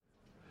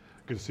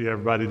Good to see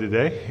everybody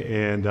today,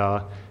 and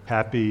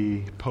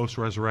happy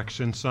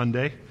post-resurrection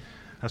Sunday.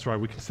 That's right,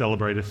 we can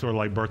celebrate. It's sort of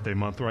like birthday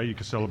month, right? You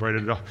can celebrate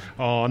it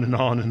on and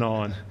on and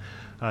on.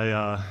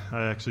 I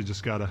actually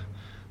just got a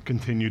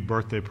continued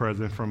birthday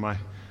present from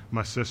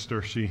my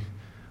sister. She's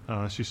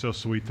so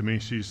sweet to me.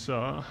 She's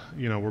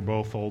we're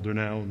both older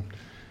now,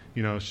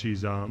 and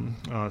she's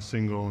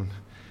single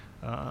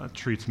and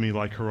treats me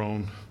like her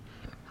own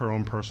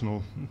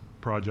personal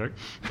project.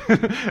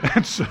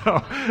 And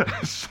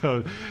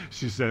so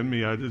she sent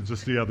me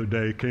just the other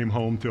day, came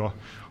home to a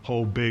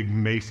whole big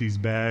Macy's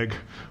bag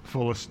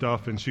full of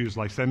stuff, and she was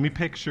like, send me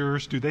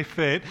pictures, do they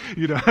fit,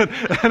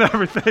 and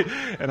everything.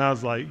 And I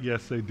was like,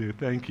 yes, they do,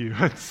 thank you.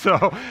 And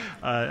so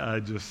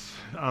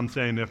I'm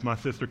saying if my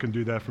sister can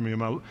do that for me and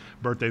my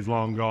birthday's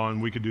long gone,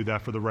 we could do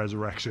that for the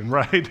resurrection,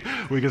 right?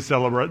 We could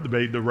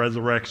celebrate the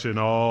resurrection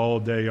all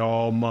day,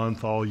 all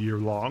month, all year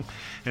long.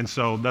 And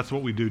so that's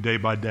what we do day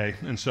by day.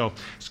 And so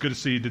it's good to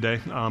see you today.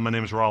 My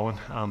name is Roland.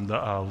 I'm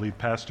the lead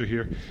pastor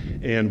here.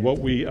 And what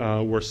we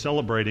were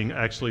celebrating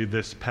actually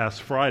this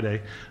past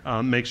Friday,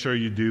 make sure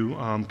you do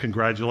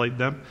congratulate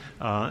them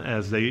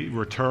as they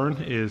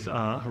return, is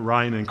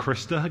Ryan and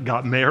Krista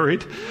got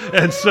married.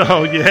 And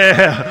so,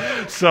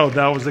 so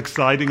that was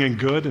exciting and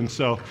good. And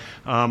so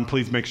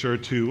please make sure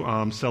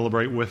to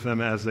celebrate with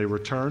them as they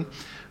return.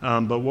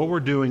 But what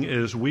we're doing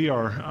is we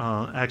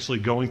are actually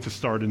going to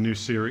start a new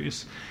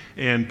series.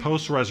 And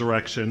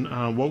post-resurrection,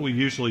 what we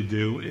usually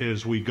do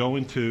is we go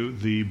into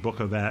the book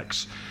of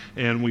Acts,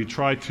 and we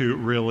try to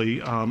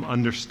really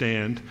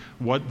understand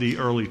what the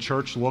early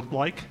church looked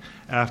like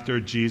after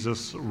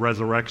Jesus'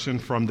 resurrection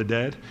from the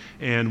dead,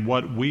 and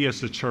what we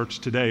as the church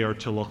today are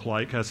to look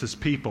like as his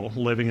people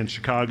living in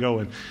Chicago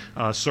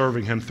and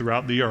serving him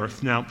throughout the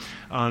earth. Now,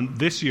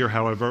 this year,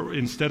 however,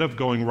 instead of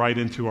going right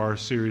into our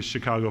series,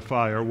 Chicago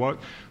Fire, what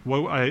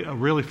I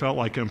really felt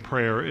like in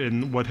prayer,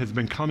 and what has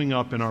been coming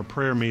up in our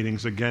prayer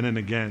meetings again and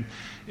again,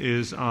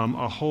 is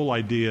a whole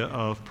idea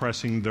of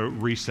pressing the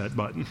reset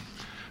button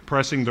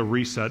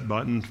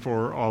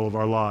for all of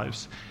our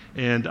lives.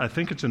 And I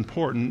think it's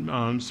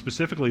important,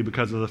 specifically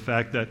because of the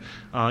fact that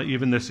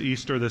even this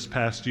Easter, this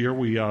past year,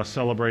 we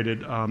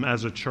celebrated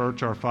as a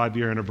church our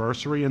 5-year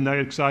anniversary. Isn't that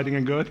exciting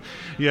and good?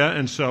 Yeah,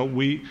 and so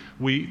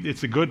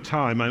it's a good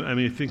time. I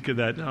mean, I think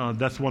that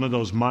that's one of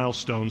those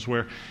milestones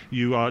where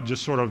you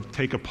just sort of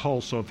take a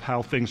pulse of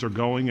how things are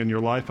going in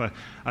your life.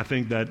 I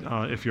think that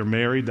if you're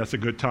married, that's a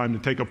good time to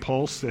take a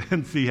pulse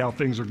and see how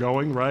things are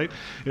going, right?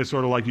 It's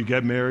sort of like you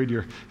get married,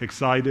 you're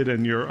excited,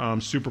 and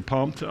you're super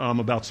pumped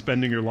about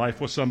spending your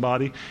life with somebody.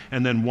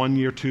 And then 1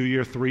 year, 2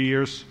 year, 3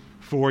 years,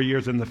 4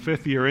 years, and the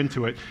 5th year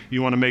into it,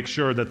 you want to make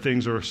sure that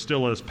things are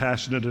still as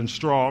passionate and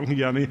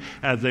strong,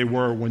 as they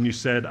were when you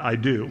said, I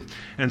do.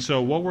 And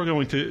so what we're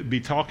going to be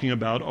talking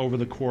about over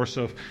the course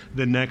of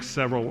the next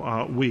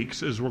several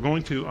weeks is we're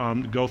going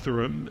to go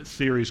through a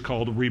series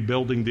called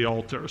Rebuilding the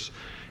Altars.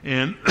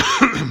 And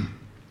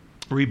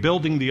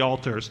Rebuilding the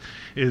Altars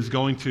is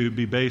going to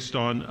be based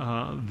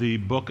on the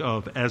book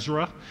of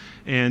Ezra.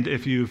 And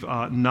if you've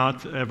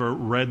not ever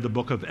read the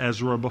book of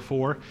Ezra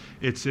before,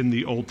 it's in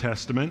the Old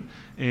Testament.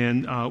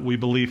 And we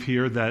believe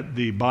here that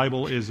the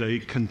Bible is a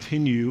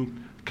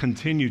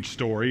continued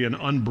story, an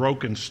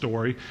unbroken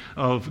story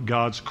of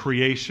God's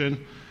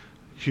creation,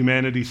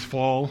 humanity's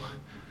fall,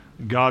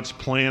 God's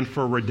plan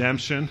for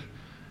redemption,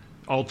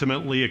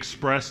 ultimately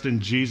expressed in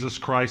Jesus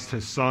Christ,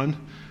 his Son,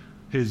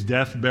 his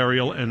death,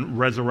 burial, and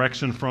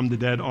resurrection from the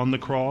dead on the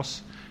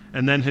cross,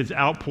 and then his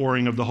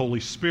outpouring of the Holy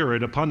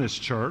Spirit upon his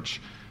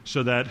church,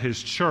 so that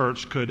his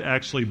church could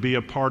actually be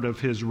a part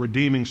of his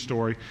redeeming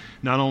story,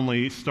 not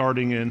only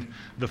starting in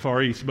the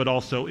Far East, but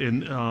also in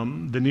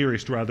the Near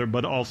East,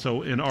 but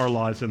also in our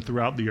lives and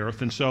throughout the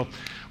earth. And so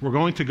we're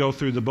going to go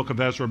through the book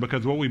of Ezra,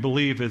 because what we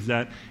believe is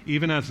that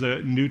even as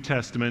the New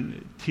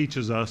Testament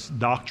teaches us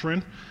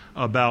doctrine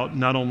about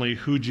not only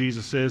who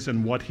Jesus is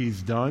and what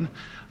he's done,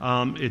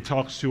 it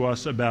talks to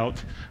us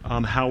about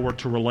how we're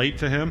to relate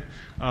to him.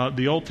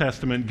 The Old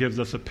Testament gives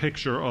us a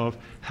picture of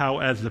how,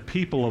 as the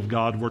people of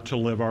God, we're to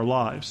live our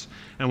lives.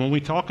 And when we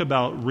talk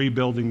about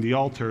rebuilding the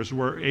altars,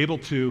 we're able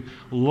to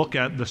look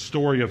at the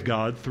story of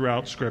God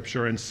throughout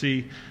Scripture and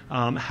see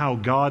how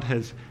God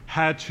has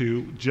had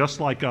to, just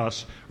like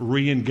us,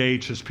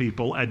 re-engage his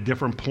people at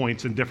different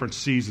points and different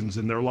seasons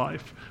in their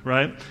life,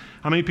 right?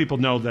 How many people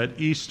know that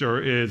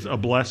Easter is a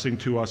blessing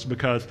to us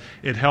because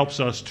it helps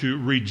us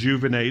to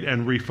rejuvenate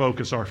and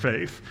refocus our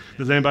faith?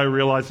 Does anybody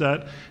realize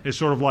that? It's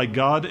sort of like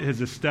God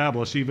has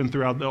established, even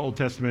throughout the Old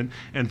Testament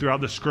and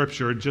throughout the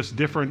Scripture, just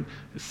different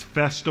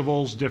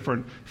festivals,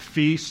 different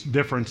feasts,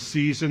 different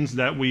seasons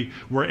that we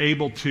were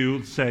able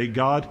to say,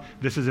 God,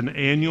 this is an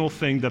annual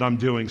thing that I'm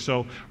doing.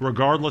 So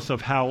regardless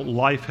of how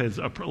life has,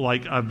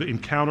 like I've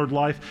encountered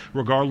life,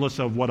 regardless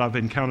of what I've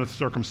encountered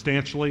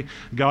circumstantially,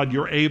 God,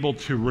 you're able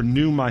to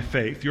renew my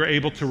faith. You're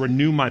able to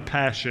renew my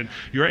passion.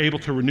 You're able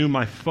to renew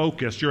my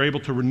focus. You're able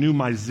to renew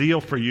my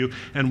zeal for you,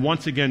 and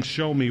once again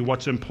show me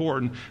what's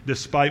important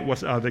despite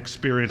what I've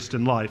experienced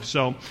in life.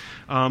 So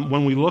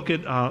when we look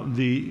at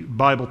the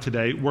Bible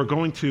today, we're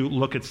going to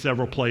look at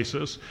several places.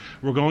 verses.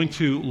 We're going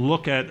to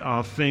look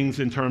at things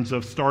in terms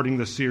of starting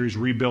the series,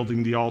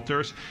 Rebuilding the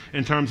Altars,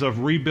 in terms of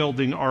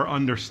rebuilding our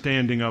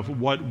understanding of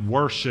what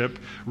worship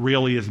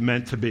really is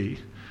meant to be.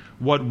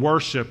 What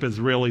worship is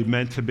really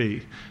meant to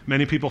be.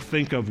 Many people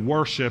think of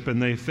worship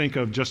and they think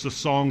of just the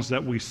songs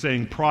that we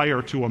sing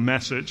prior to a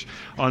message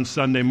on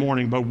Sunday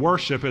morning, but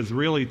worship is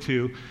really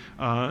to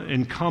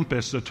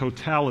encompass the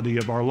totality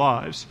of our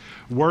lives.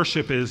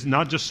 Worship is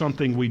not just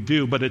something we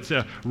do, but it's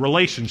a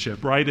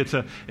relationship, right? It's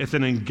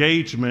an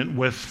engagement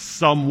with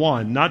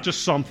someone, not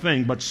just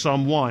something, but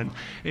someone.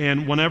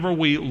 And whenever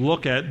we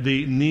look at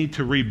the need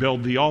to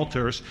rebuild the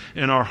altars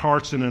in our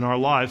hearts and in our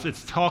lives,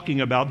 it's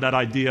talking about that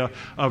idea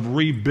of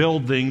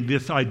rebuilding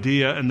this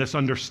idea and this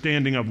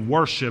understanding of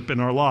worship in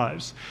our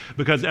lives.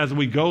 Because as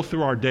we go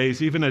through our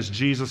days, even as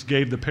Jesus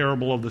gave the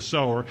parable of the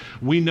sower,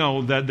 we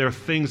know that there are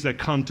things that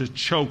come to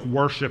choke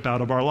worship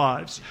out of our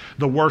lives,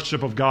 the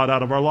worship of God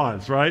out of our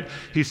lives, right?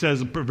 He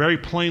says very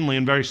plainly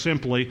and very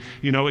simply,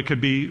 it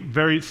could be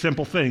very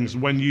simple things.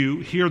 When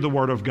you hear the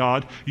word of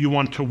God, you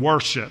want to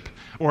worship,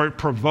 or it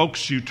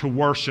provokes you to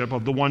worship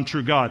of the one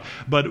true God.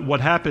 But what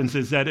happens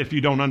is that if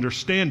you don't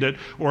understand it,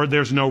 or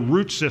there's no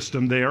root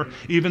system there,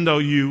 even though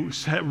you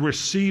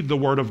receive the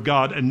word of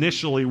God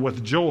initially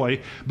with joy,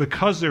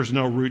 because there's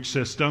no root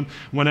system,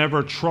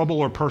 whenever trouble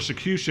or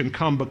persecution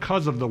come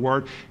because of the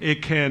word,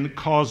 it can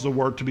cause the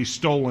word to be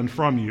stolen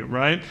from you,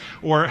 right?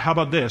 Or how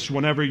about this?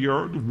 Whenever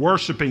you're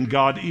worshiping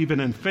God, even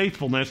in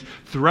faithfulness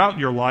throughout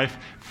your life,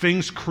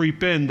 things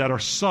creep in that are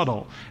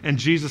subtle. And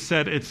Jesus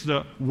said it's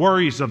the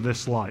worries of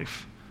this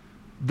life,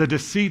 the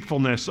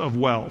deceitfulness of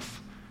wealth,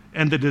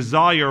 and the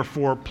desire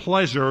for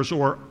pleasures,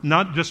 or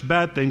not just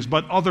bad things,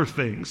 but other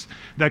things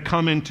that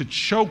come in to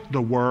choke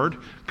the word,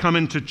 come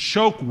in to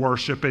choke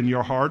worship in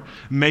your heart,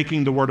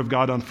 making the word of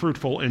God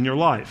unfruitful in your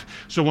life.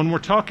 So when we're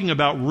talking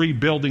about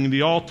rebuilding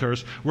the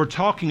altars, we're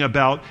talking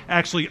about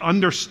actually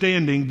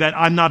understanding that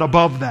I'm not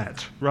above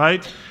that,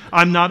 right?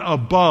 I'm not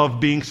above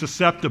being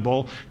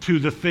susceptible to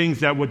the things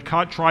that would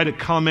try to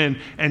come in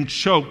and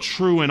choke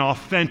true and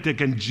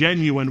authentic and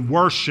genuine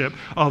worship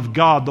of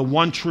God, the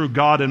one true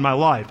God in my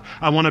life.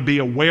 I want to be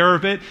aware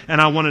of it, and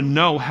I want to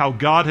know how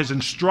God has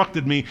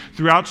instructed me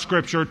throughout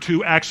Scripture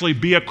to actually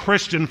be a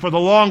Christian for the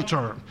long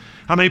term.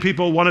 How many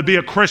people want to be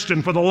a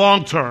Christian for the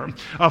long term?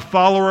 A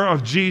follower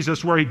of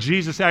Jesus, where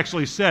Jesus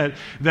actually said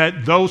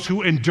that those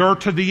who endure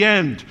to the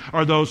end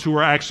are those who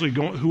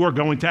are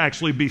going to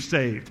actually be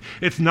saved.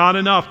 It's not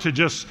enough to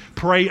just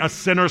pray a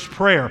sinner's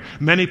prayer.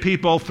 Many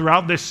people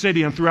throughout this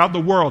city and throughout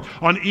the world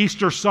on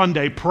Easter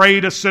Sunday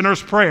prayed a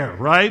sinner's prayer,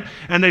 right?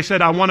 And they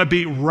said, I want to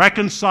be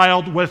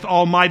reconciled with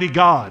Almighty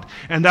God.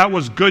 And that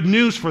was good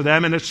news for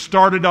them, and it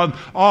started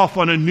off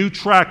on a new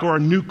track or a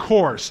new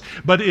course.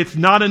 But it's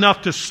not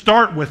enough to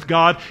start with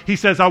God. He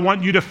says, I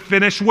want you to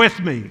finish with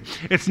me.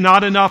 It's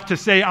not enough to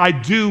say, I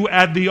do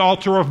at the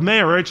altar of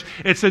marriage.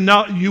 It's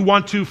enough, you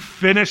want to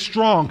finish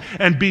strong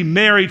and be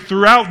married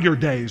throughout your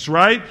days,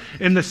 right?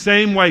 In the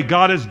same way,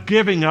 God is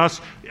giving us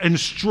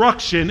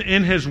instruction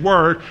in His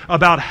Word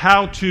about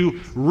how to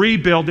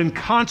rebuild and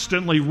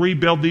constantly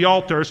rebuild the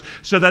altars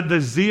so that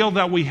the zeal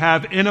that we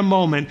have in a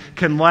moment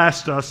can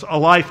last us a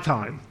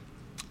lifetime.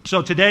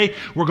 So today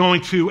we're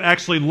going to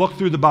actually look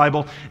through the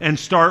Bible and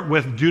start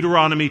with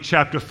Deuteronomy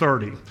chapter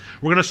 30.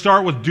 We're going to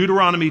start with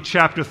Deuteronomy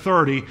chapter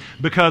 30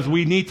 because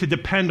we need to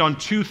depend on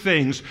two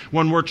things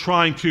when we're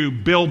trying to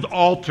build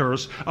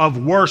altars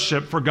of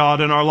worship for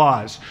God in our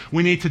lives.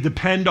 We need to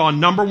depend on,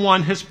 number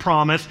one, His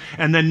promise,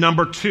 and then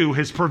number two,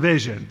 His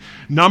provision.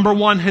 Number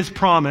one, His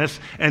promise,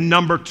 and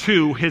number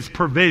two, His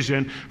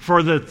provision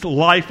for the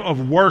life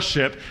of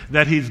worship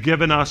that He's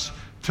given us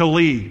to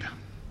lead.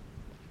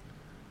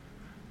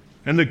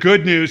 And the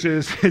good news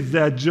is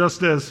that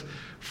just as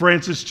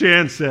Francis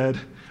Chan said,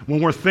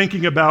 when we're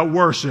thinking about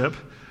worship,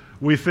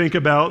 we think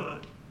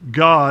about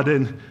God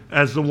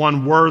as the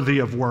one worthy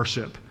of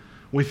worship.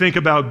 We think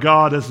about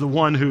God as the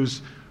one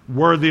who's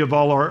worthy of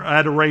all our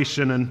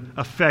adoration and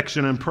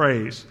affection and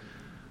praise.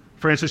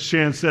 Francis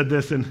Chan said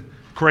this in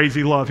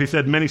Crazy Love. He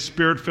said, many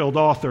spirit-filled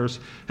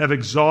authors have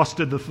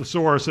exhausted the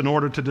thesaurus in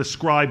order to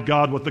describe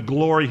God with the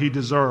glory He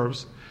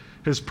deserves.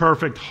 His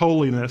perfect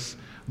holiness,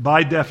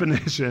 by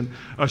definition,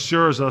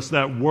 assures us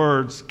that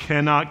words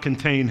cannot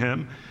contain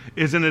Him.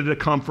 Isn't it a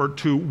comfort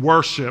to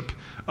worship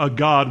a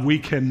God we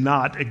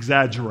cannot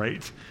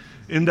exaggerate?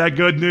 Isn't that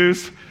good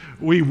news?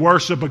 We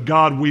worship a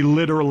God we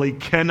literally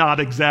cannot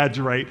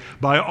exaggerate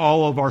by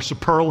all of our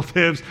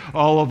superlatives,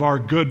 all of our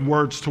good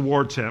words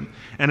towards Him.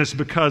 And it's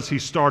because He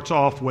starts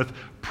off with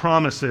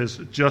promises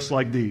just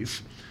like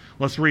these.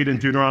 Let's read in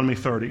Deuteronomy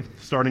 30,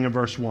 starting in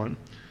verse 1.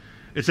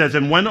 It says,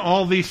 and when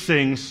all these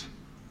things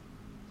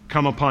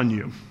come upon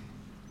you.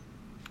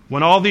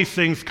 When all these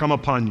things come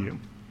upon you.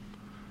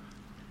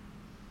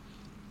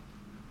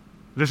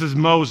 This is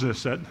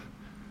Moses at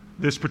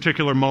this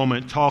particular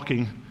moment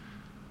talking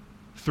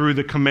through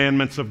the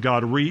commandments of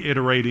God,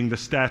 reiterating the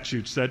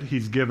statutes that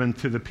He's given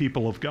to the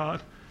people of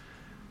God.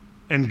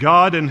 And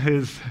God in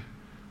His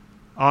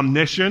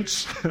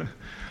omniscience,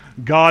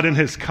 God in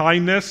His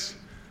kindness,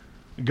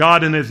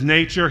 God in His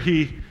nature,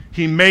 He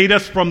He made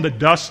us from the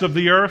dust of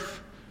the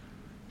earth,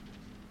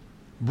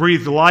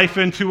 breathed life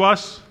into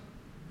us,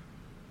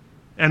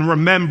 and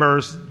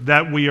remembers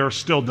that we are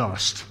still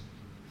dust.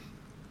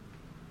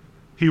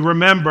 He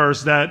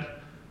remembers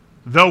that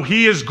though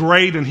He is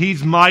great and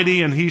He's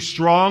mighty and He's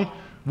strong,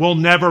 we'll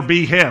never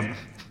be Him.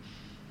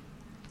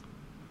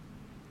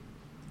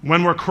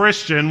 When we're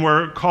Christian,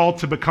 we're called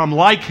to become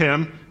like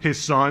Him,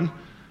 His Son,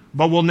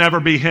 but we'll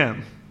never be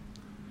Him.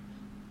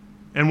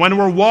 And when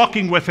we're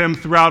walking with Him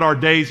throughout our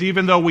days,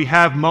 even though we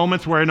have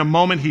moments where in a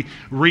moment He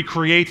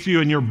recreates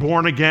you and you're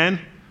born again,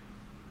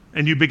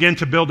 and you begin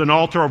to build an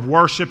altar of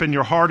worship in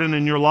your heart and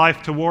in your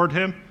life toward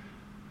Him,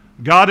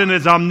 God in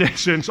His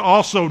omniscience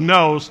also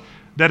knows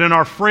that in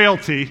our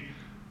frailty,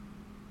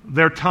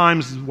 there are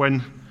times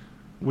when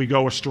we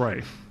go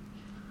astray.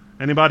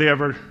 Anybody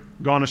ever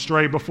gone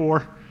astray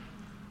before?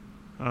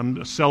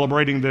 I'm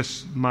celebrating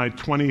this, my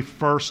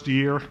 21st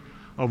year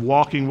of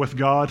walking with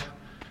God.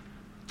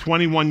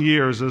 21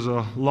 years is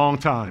a long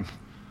time.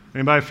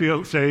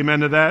 Anybody say amen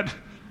to that?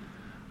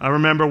 I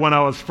remember when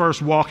I was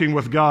first walking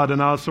with God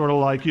and I was sort of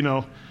like,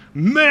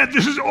 man,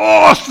 this is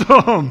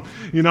awesome!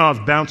 I was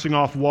bouncing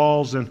off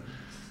walls and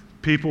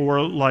people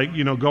were like,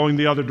 going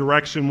the other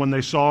direction when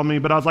they saw me.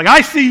 But I was like,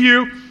 I see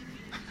you!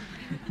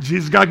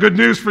 Jesus got good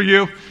news for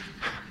you.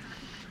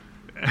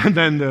 And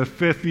then the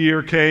 5th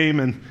year came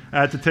and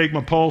I had to take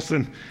my pulse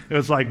and it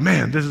was like,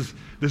 man, this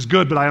is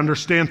good, but I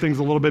understand things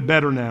a little bit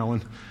better now.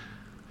 And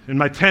in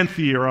my 10th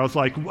year, I was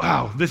like,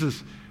 wow,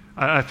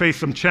 I faced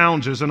some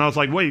challenges, and I was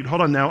like, wait,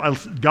 hold on now.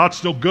 God's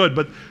still good,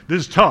 but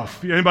this is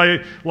tough.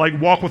 Anybody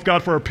walk with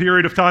God for a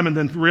period of time and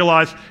then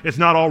realize it's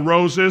not all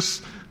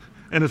roses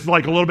and it's a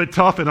little bit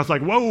tough? And I was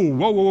like,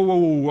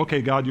 whoa.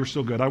 Okay, God, you're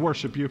still good. I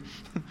worship you.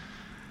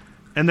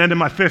 And then in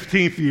my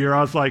 15th year,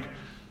 I was like,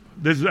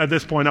 at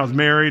this point, I was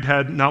married,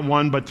 had not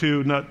 1, but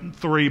 2, not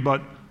 3,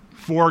 but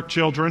 4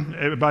 children.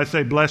 Everybody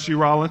say, bless you,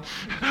 Rollin.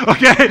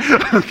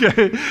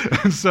 Okay.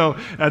 And so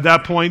at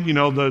that point,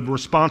 the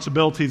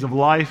responsibilities of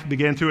life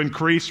began to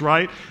increase,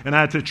 right? And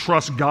I had to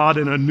trust God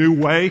in a new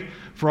way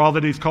for all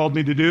that He's called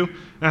me to do.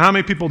 And how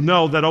many people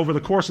know that over the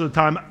course of the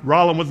time,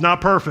 Rollin was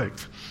not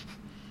perfect?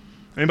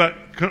 Anybody?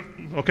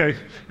 Okay.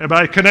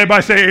 Can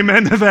everybody say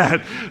amen to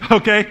that?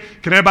 Okay.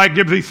 Can everybody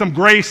give me some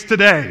grace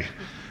today?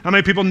 How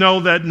many people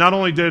know that not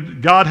only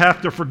did God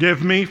have to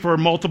forgive me for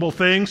multiple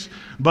things,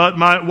 but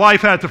my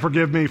wife had to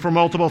forgive me for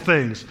multiple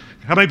things?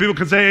 How many people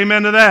can say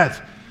amen to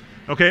that?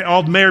 Okay,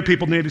 all married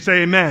people need to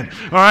say amen.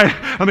 All right?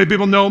 How many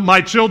people know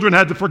my children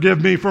had to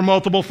forgive me for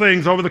multiple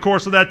things over the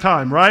course of that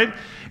time, right?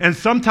 And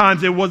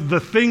sometimes it was the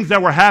things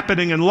that were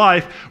happening in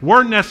life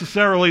weren't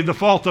necessarily the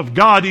fault of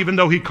God, even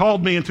though He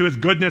called me into His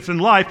goodness in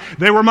life.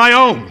 They were my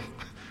own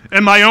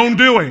and my own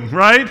doing,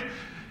 right?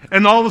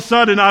 And all of a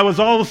sudden, I was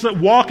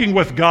walking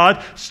with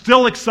God,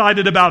 still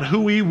excited about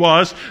who He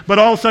was, but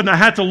all of a sudden I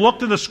had to look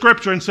to the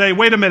Scripture and say,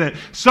 wait a minute,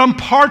 some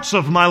parts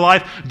of my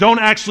life don't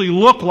actually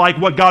look like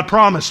what God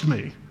promised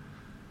me.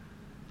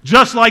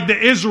 Just like the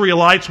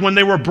Israelites, when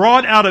they were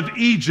brought out of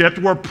Egypt,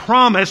 were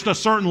promised a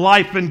certain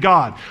life in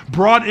God.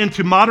 Brought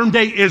into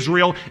modern-day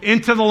Israel,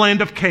 into the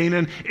land of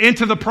Canaan,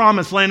 into the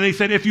promised land. And He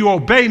said, if you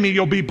obey me,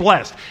 you'll be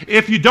blessed.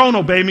 If you don't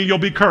obey me, you'll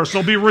be cursed.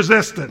 There'll be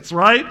resistance,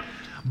 right?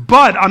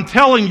 But I'm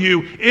telling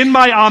you, in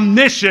my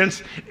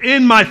omniscience,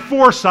 in my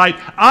foresight,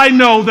 I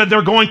know that there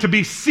are going to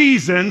be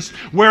seasons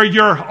where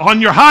you're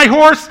on your high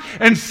horse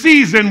and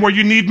seasons where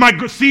you need my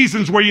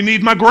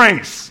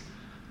grace.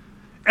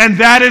 And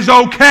that is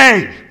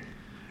okay.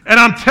 And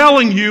I'm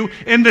telling you,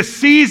 in the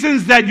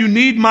seasons that you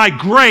need my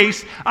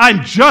grace,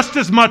 I'm just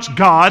as much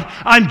God,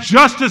 I'm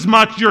just as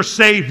much your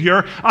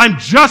Savior, I'm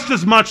just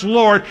as much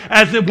Lord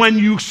as when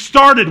you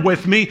started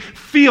with me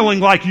feeling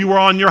like you were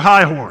on your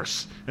high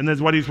horse. And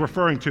that's what He's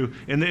referring to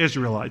in the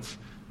Israelites,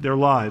 their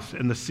lives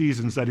and the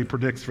seasons that He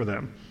predicts for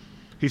them.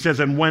 He says,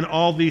 and when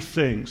all these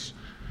things,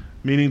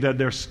 meaning that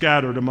they're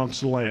scattered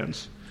amongst the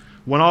lands,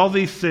 when all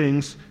these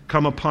things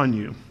come upon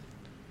you,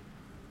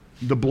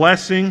 the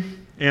blessing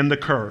and the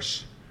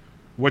curse,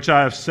 which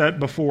I have set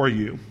before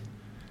you,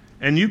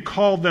 and you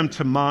call them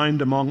to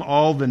mind among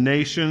all the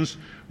nations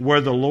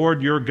where the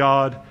Lord your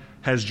God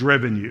has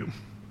driven you.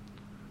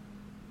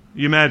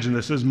 You imagine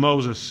this is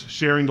Moses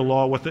sharing the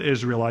law with the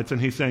Israelites,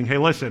 and he's saying, hey,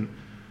 listen,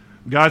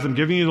 guys, I'm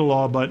giving you the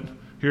law, but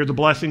here are the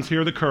blessings,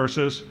 here are the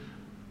curses.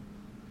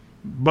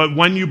 But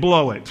when you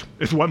blow it,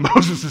 is what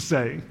Moses is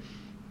saying.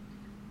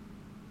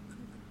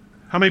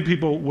 How many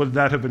people would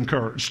that have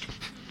encouraged?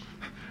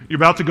 You're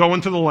about to go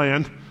into the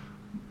land,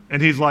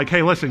 and he's like,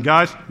 hey, listen,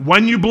 guys,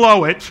 when you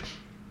blow it,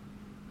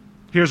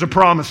 here's a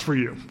promise for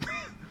you.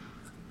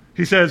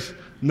 He says,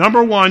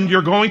 number one,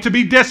 you're going to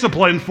be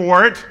disciplined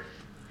for it.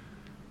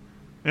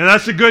 And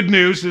that's the good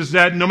news, is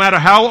that no matter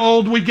how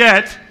old we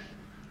get,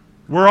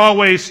 we're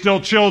always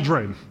still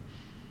children.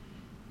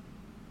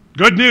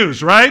 Good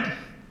news, right?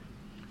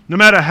 No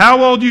matter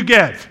how old you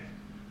get.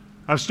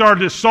 I've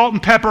started to salt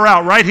and pepper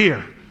out right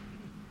here.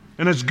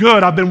 And it's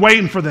good. I've been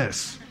waiting for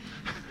this.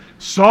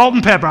 Salt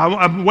and pepper.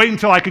 I'm waiting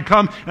until I could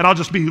come and I'll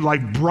just be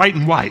like bright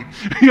and white.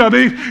 You know what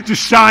I mean?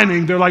 Just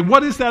shining. They're like,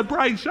 what is that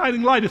bright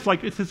shining light? It's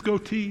like, it's his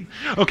goatee.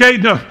 Okay?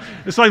 No.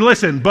 It's like,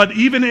 listen, but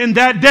even in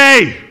that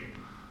day,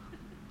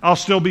 I'll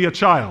still be a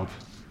child.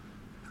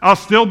 I'll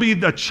still be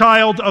the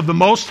child of the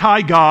Most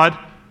High God,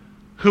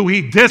 who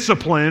He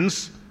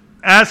disciplines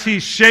as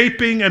He's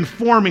shaping and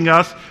forming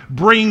us,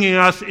 bringing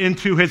us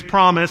into His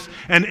promise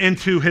and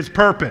into His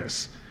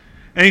purpose.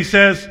 And He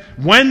says,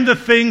 when the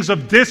things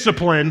of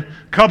discipline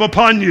come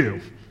upon you,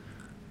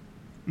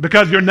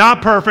 because you're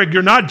not perfect,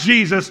 you're not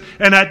Jesus,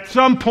 and at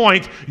some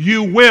point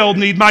you will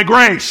need my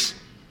grace,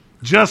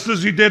 just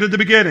as you did at the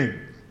beginning.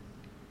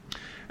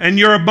 And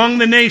you're among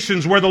the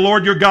nations where the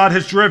Lord your God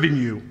has driven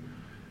you.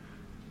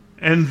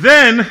 And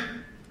then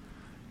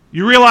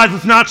you realize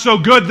it's not so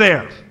good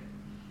there.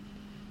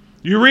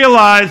 You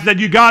realize that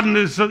you've gotten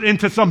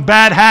into some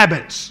bad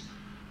habits,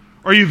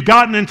 or you've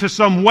gotten into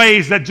some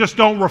ways that just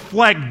don't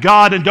reflect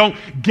God and don't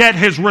get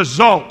His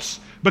results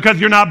because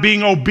you're not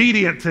being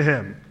obedient to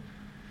Him.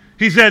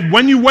 He said,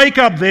 when you wake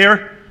up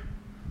there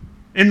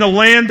in the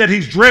land that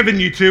He's driven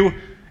you to,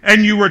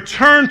 and you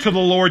return to the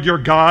Lord your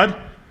God,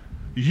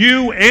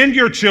 you and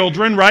your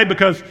children, right?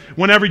 Because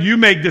whenever you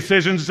make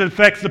decisions, it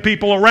affects the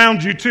people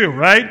around you too,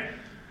 right?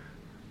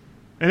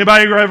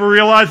 Anybody ever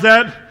realize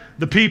that?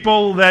 The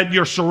people that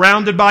you're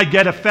surrounded by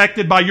get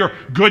affected by your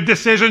good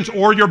decisions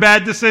or your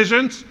bad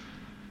decisions.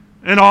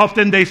 And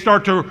often they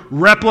start to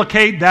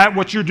replicate that,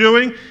 what you're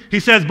doing. He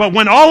says, but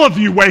when all of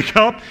you wake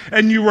up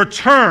and you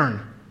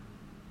return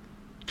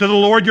to the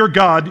Lord your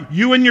God,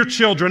 you and your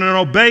children, and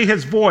obey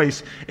His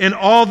voice in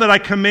all that I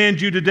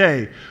command you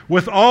today,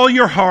 with all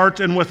your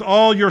heart and with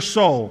all your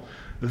soul,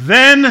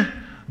 then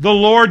the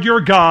Lord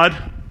your God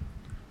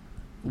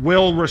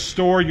will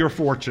restore your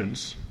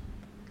fortunes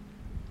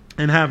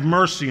and have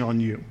mercy on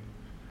you.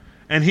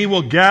 And He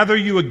will gather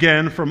you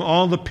again from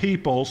all the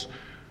peoples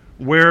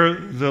where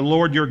the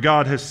Lord your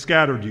God has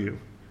scattered you.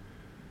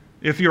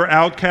 If your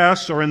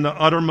outcasts are in the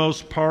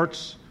uttermost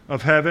parts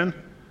of heaven,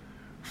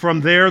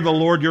 from there the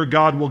Lord your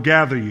God will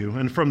gather you,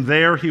 and from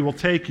there He will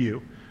take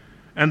you.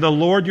 And the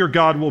Lord your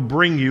God will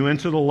bring you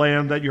into the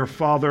land that your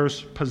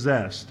fathers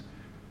possessed,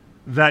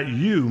 that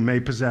you may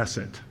possess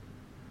it.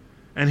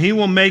 And He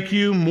will make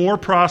you more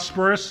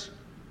prosperous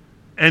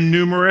and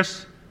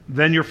numerous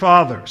than your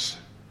fathers.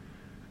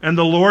 And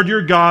the Lord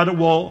your God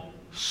will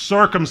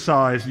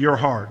circumcise your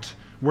heart,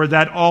 where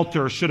that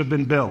altar should have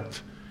been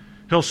built.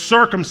 He'll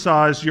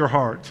circumcise your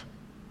heart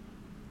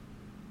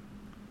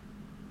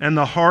and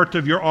the heart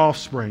of your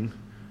offspring,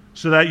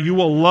 so that you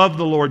will love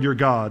the Lord your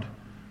God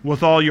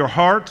with all your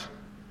heart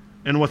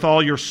and with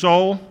all your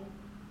soul,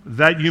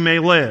 that you may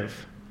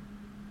live.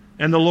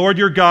 And the Lord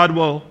your God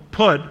will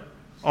put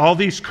all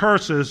these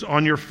curses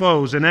on your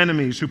foes and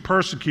enemies who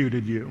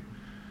persecuted you.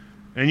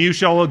 And you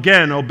shall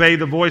again obey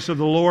the voice of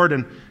the Lord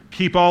and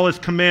keep all His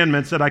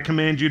commandments that I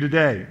command you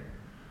today.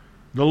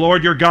 The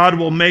Lord your God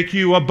will make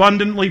you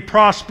abundantly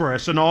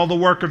prosperous in all the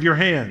work of your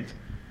hand,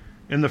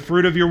 in the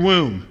fruit of your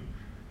womb,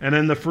 and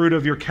in the fruit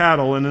of your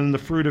cattle, and in the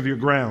fruit of your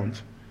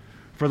ground.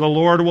 For the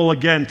Lord will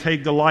again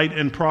take delight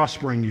in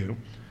prospering you,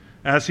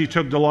 as He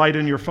took delight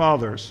in your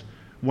fathers,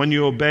 when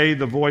you obey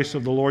the voice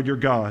of the Lord your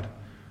God,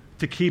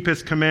 to keep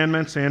His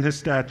commandments and His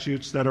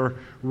statutes that are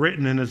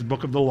written in His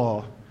book of the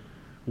law,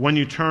 when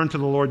you turn to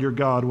the Lord your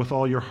God with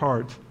all your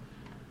heart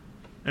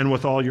and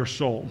with all your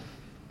soul.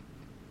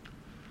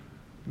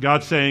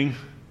 God's saying,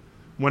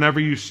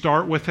 whenever you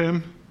start with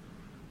Him,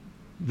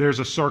 there's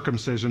a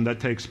circumcision that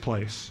takes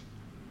place.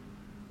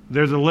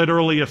 There's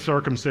literally a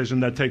circumcision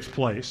that takes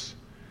place.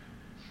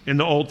 In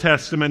the Old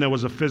Testament, it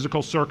was a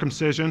physical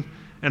circumcision,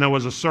 and it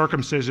was a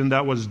circumcision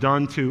that was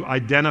done to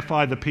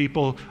identify the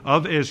people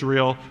of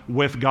Israel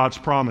with God's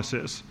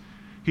promises.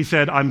 He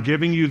said, I'm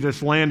giving you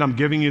this land, I'm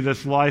giving you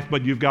this life,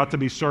 but you've got to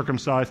be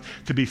circumcised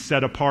to be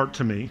set apart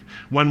to me.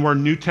 When we're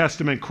New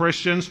Testament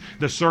Christians,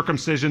 the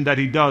circumcision that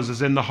He does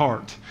is in the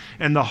heart.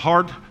 And the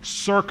heart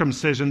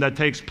circumcision that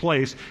takes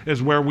place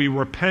is where we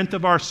repent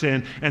of our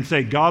sin and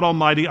say, God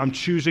Almighty, I'm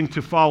choosing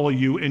to follow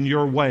you in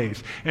your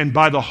ways. And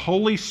by the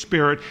Holy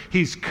Spirit,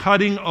 He's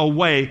cutting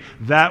away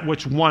that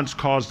which once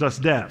caused us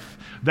death.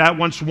 That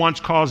which once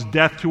caused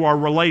death to our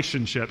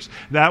relationships.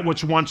 That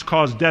which once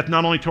caused death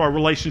not only to our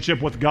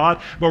relationship with God,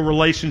 but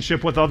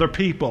relationship with other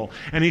people.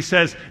 And He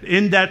says,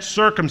 in that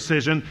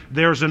circumcision,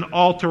 there's an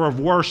altar of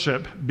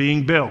worship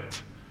being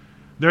built.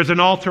 There's an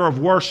altar of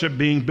worship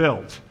being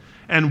built.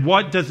 And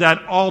what does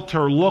that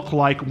altar look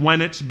like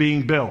when it's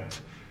being built?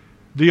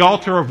 The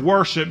altar of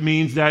worship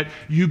means that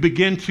you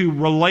begin to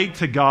relate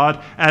to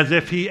God as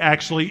if He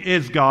actually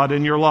is God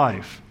in your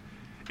life.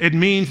 It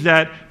means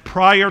that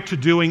prior to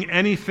doing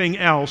anything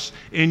else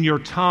in your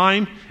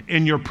time,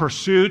 in your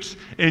pursuits,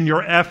 in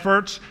your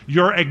efforts,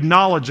 you're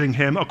acknowledging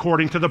him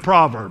according to the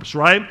Proverbs,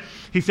 right?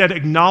 He said,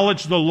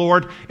 acknowledge the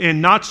Lord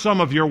in not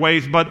some of your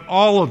ways, but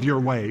all of your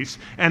ways,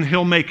 and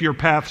he'll make your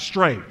path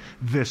straight.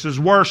 This is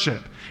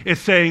worship.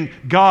 It's saying,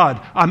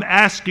 God, I'm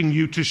asking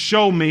you to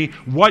show me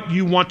what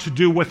you want to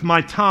do with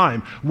my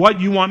time, what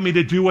you want me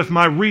to do with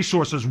my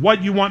resources,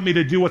 what you want me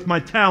to do with my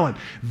talent.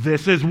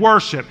 This is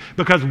worship,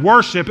 because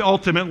worship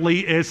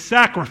ultimately is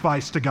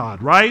sacrifice to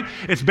God, right?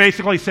 It's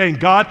basically saying,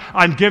 God,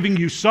 I'm giving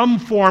you some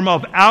form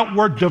of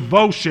outward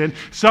devotion,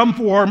 some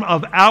form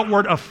of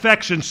outward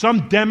affection,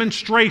 some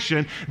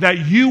demonstration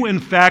that you, in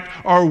fact,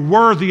 are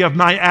worthy of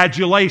my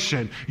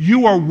adulation.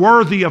 You are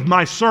worthy of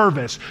my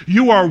service.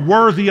 You are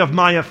worthy of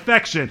my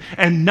affection.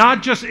 And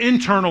not just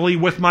internally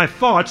with my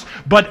thoughts,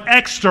 but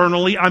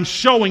externally, I'm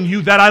showing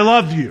you that I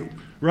love you,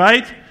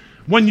 right?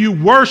 When you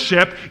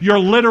worship, you're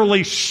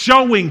literally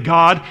showing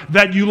God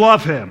that you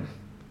love him.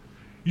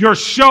 You're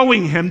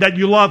showing him that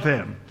you love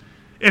him.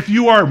 If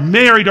you are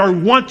married or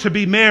want to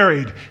be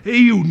married,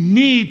 you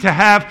need to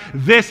have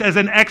this as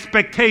an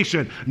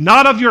expectation,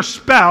 not of your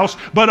spouse,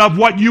 but of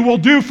what you will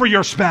do for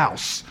your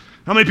spouse.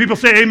 How many people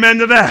say amen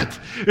to that?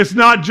 It's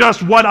not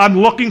just what I'm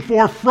looking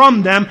for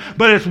from them,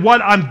 but it's what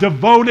I'm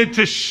devoted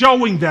to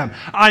showing them.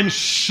 I'm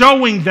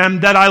showing them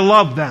that I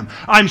love them.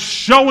 I'm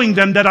showing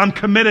them that I'm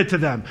committed to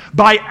them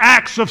by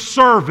acts of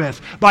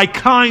service, by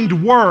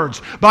kind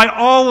words, by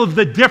all of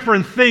the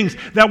different things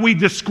that we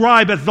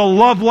describe as the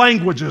love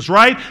languages,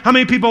 right? How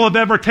many people have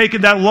ever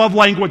taken that love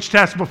language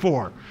test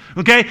before?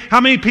 Okay?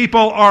 How many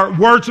people are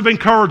words of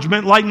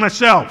encouragement like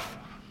myself?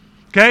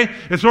 Okay?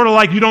 It's sort of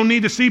like you don't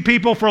need to see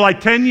people for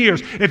like 10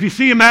 years. If you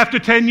see them after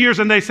 10 years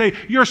and they say,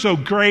 you're so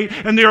great,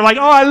 and they're like,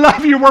 oh, I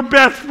love you, we're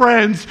best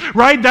friends,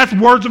 right? That's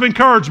words of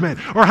encouragement.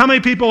 Or how many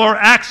people are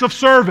acts of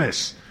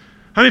service?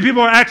 How many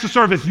people are acts of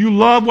service? You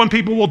love when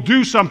people will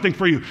do something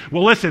for you.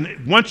 Well,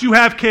 listen, once you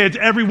have kids,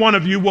 every one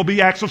of you will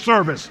be acts of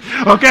service.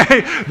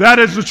 Okay? That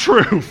is the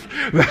truth.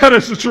 That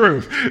is the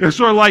truth. It's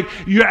sort of like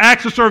your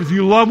acts of service.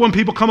 You love when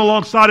people come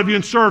alongside of you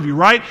and serve you,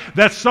 right?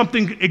 That's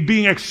something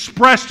being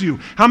expressed to you.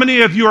 How many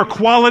of you are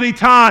quality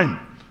time?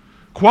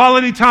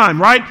 Quality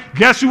time, right?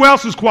 Guess who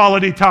else is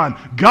quality time?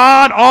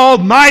 God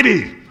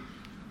Almighty.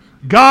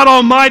 God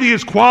Almighty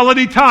is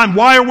quality time.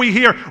 Why are we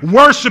here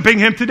worshiping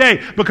him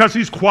today? Because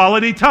he's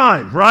quality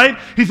time, right?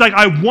 He's like,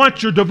 I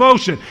want your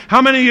devotion.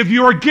 How many of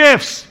you are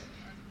gifts?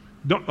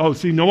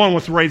 See, no one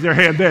wants to raise their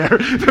hand there.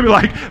 They'll be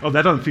like, oh,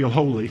 that doesn't feel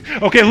holy.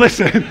 Okay,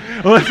 listen.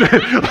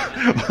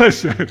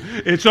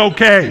 It's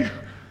okay.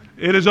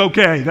 It is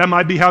okay. That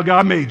might be how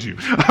God made you.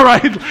 All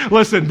right?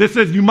 Listen,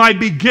 you might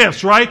be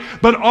gifts, right?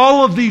 But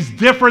all of these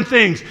different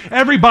things,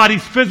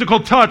 everybody's physical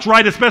touch,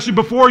 right? Especially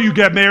before you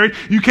get married,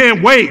 you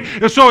can't wait.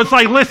 And so it's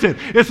like, listen,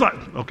 it's like,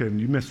 okay,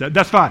 you missed that.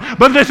 That's fine.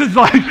 But this is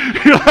like,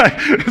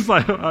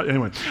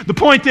 anyway. The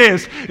point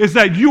is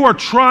that you are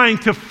trying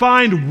to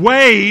find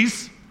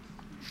ways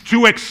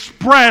to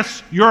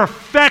express your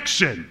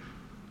affection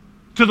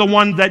to the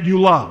one that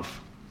you love.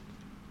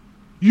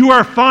 You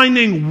are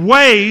finding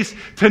ways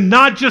to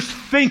not just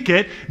think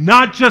it,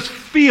 not just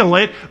feel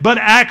it, but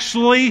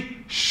actually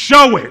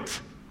show it.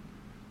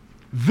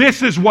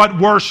 This is what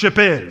worship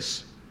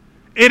is.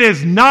 It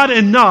is not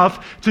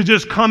enough to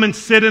just come and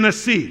sit in a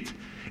seat.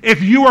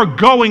 If you are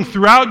going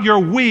throughout your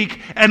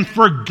week and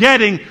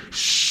forgetting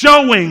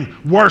showing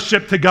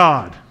worship to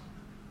God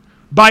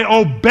by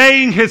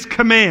obeying his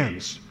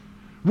commands,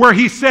 where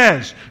he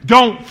says,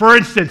 don't, for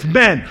instance,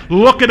 men,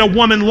 look at a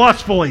woman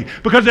lustfully,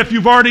 because if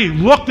you've already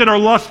looked at her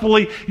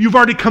lustfully, you've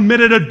already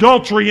committed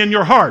adultery in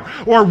your heart.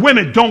 Or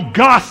women, don't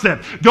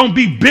gossip, don't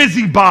be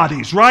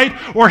busybodies, right?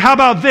 Or how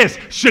about this,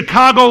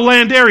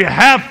 Chicagoland area,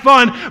 have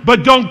fun,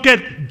 but don't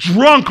get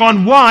drunk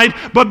on wine,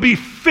 but be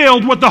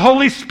filled with the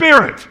Holy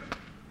Spirit,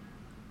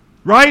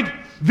 right?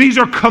 These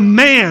are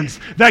commands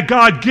that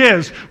God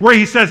gives, where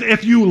he says,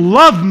 if you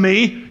love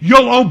me,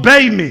 you'll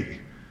obey me.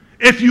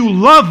 If you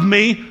love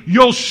me,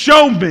 you'll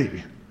show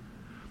me.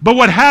 But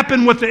what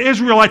happened with the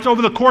Israelites over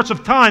the course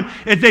of time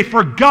is they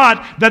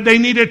forgot that they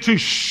needed to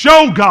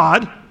show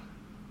God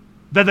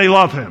that they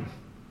love him.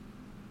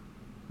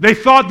 They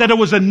thought that it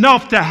was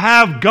enough to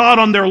have God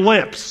on their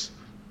lips,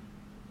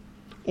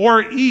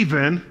 or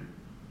even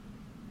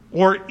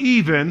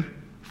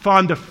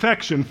fond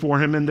affection for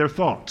him in their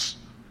thoughts.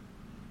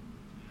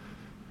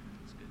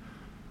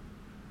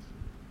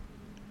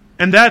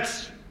 And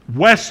that's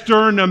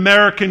Western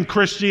American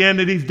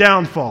Christianity's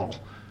downfall.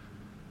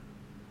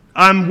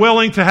 I'm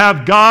willing to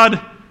have God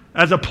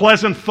as a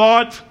pleasant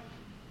thought.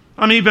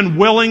 I'm even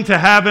willing to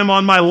have him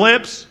on my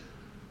lips.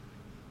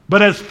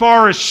 But as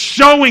far as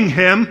showing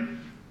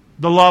him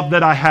the love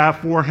that I have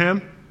for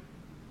him,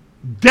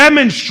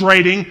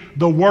 demonstrating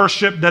the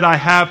worship that I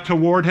have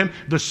toward him,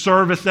 the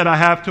service that I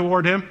have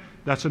toward him,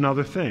 that's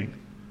another thing.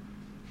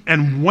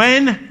 And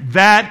when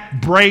that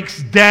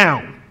breaks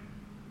down,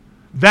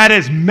 that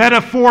is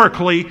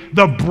metaphorically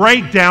the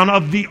breakdown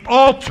of the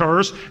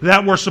altars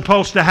that we're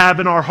supposed to have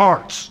in our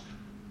hearts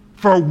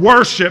for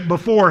worship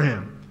before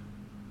him.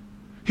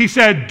 He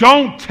said,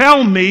 don't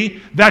tell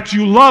me that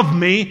you love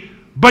me,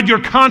 but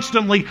you're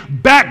constantly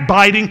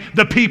backbiting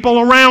the people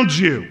around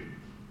you.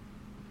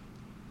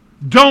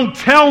 Don't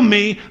tell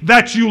me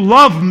that you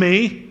love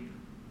me,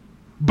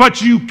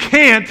 but you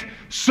can't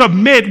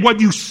submit what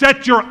you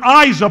set your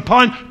eyes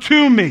upon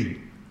to me.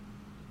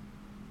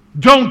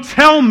 Don't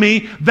tell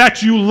me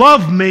that you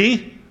love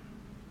me,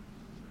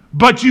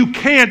 but you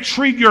can't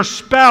treat your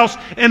spouse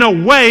in a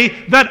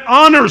way that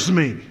honors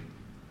me.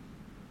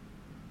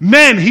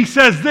 Men, he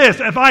says this,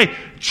 if I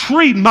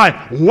treat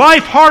my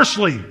wife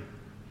harshly,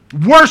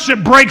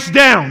 worship breaks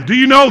down. Do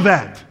you know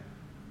that?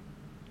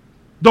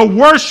 The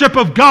worship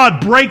of God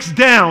breaks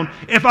down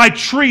if I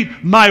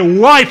treat my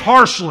wife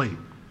harshly.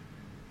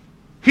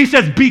 He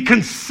says, be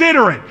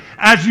considerate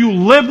as you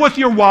live with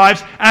your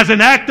wives as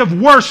an act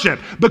of worship,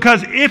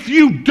 because if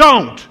you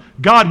don't,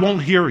 God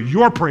won't hear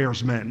your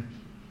prayers, men.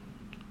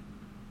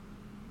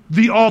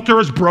 The altar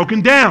is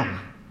broken down.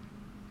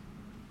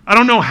 I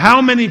don't know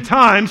how many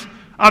times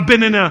I've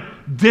been in a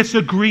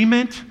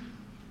disagreement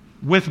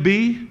with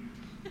B,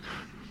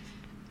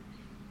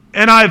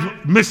 and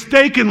I've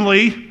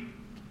mistakenly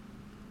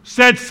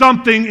said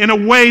something in a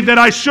way that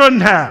I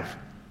shouldn't have.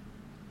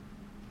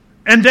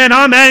 And then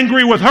I'm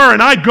angry with her,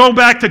 and I go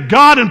back to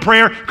God in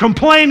prayer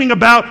complaining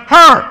about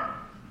her.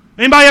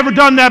 Anybody ever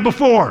done that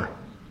before?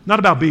 Not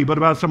about B, but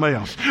about somebody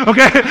else.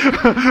 Okay?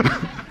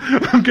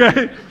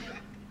 Okay?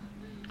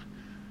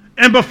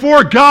 And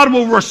before God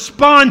will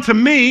respond to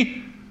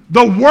me,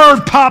 the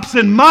word pops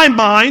in my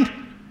mind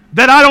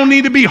that I don't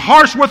need to be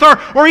harsh with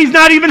her, or he's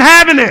not even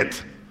having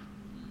it.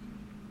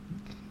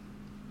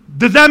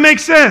 Does that make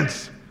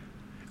sense?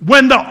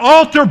 When the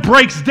altar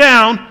breaks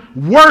down,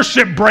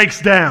 worship breaks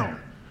down.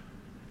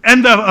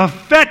 And the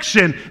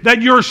affection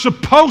that you're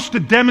supposed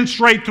to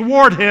demonstrate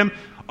toward him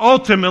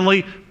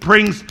ultimately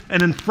brings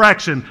an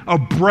infraction, a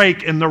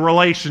break in the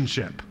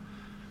relationship.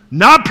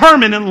 Not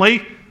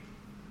permanently,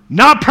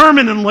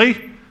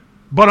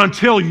 but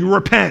until you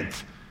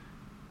repent.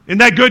 Isn't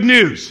that good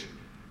news?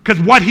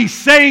 Because what he's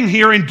saying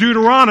here in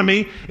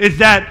Deuteronomy is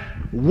that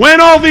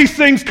when all these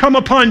things come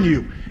upon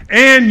you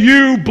and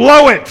you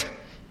blow it,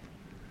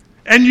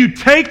 and you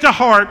take to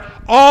heart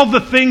all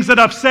the things that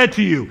I've said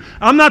to you.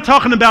 I'm not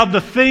talking about the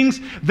things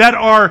that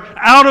are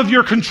out of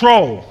your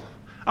control.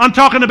 I'm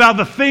talking about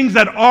the things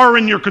that are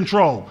in your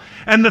control.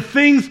 And the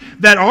things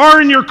that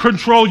are in your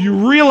control,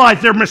 you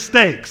realize they're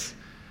mistakes.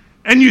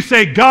 And you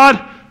say,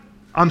 God,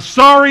 I'm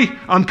sorry.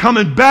 I'm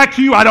coming back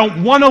to you. I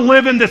don't want to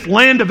live in this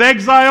land of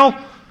exile.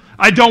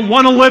 I don't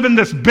want to live in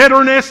this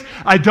bitterness.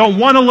 I don't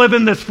want to live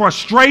in this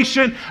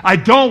frustration. I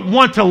don't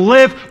want to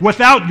live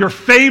without your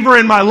favor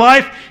in my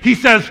life. He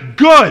says,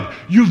 good.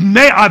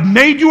 I've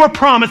made you a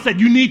promise that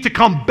you need to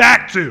come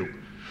back to.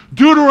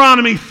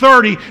 Deuteronomy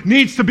 30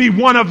 needs to be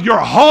one of your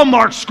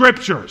hallmark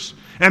scriptures.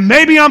 And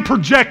maybe I'm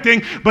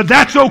projecting, but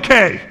that's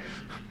okay.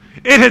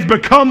 It has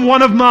become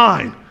one of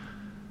mine.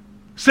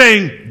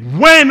 Saying,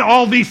 when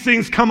all these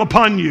things come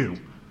upon you,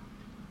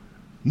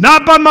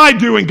 not by my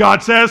doing,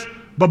 God says,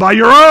 but by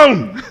your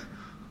own.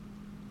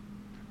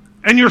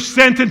 And you're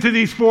sent into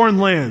these foreign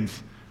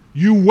lands.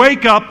 You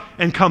wake up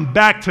and come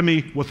back to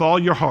me with all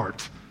your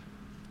heart.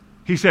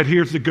 He said,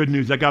 here's the good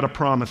news. I got a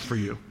promise for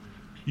you.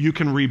 You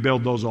can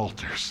rebuild those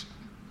altars.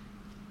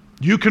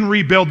 You can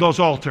rebuild those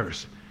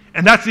altars.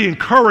 And that's the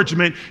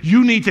encouragement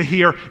you need to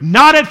hear,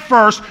 not at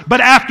first,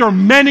 but after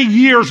many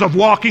years of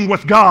walking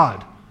with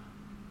God.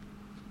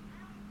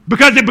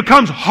 Because it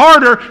becomes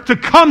harder to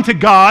come to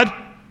God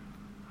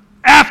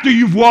after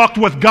you've walked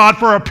with God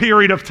for a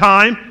period of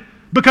time,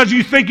 because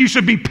you think you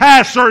should be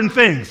past certain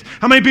things.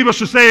 How many people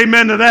should say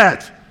amen to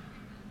that?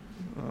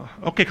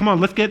 Okay, come on,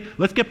 let's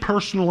get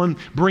personal and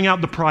bring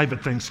out the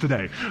private things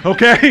today,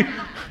 okay?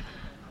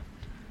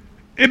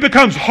 It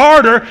becomes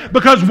harder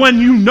because when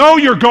you know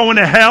you're going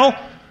to hell,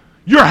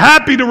 you're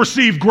happy to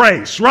receive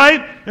grace,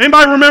 right?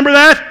 Anybody remember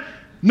that?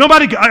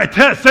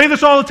 I say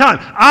this all the time.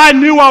 I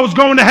knew I was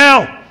going to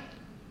hell.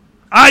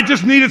 I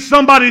just needed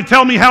somebody to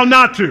tell me how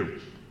not to.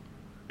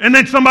 And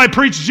then somebody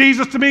preached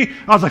Jesus to me.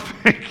 I was like,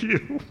 thank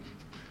you.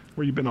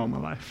 Where you been all my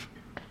life?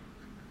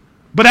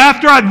 But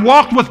after I'd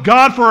walked with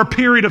God for a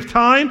period of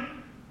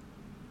time,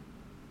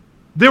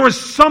 there was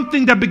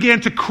something that began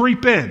to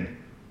creep in.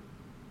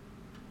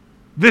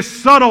 This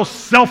subtle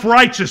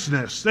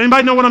self-righteousness.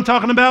 Anybody know what I'm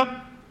talking about?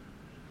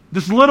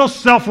 This little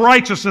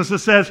self-righteousness that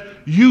says,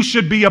 you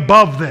should be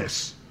above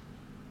this.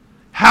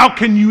 How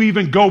can you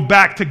even go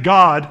back to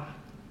God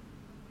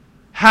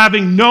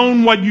having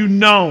known what you've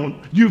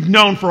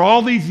known for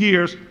all these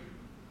years?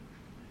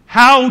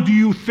 How do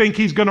you think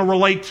he's going to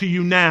relate to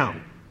you now?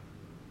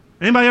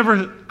 Anybody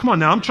ever, come on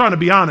now, I'm trying to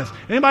be honest.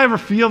 Anybody ever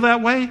feel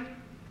that way?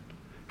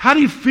 How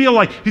do you feel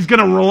like he's going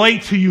to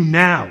relate to you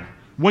now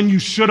when you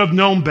should have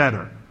known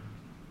better?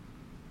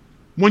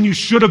 When you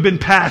should have been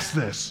past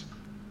this?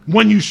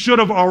 When you should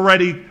have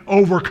already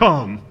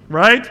overcome,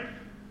 right?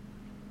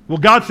 Well,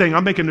 God's saying,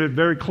 I'm making it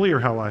very clear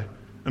how I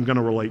am going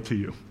to relate to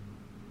you.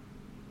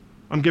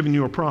 I'm giving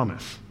you a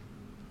promise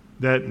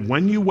that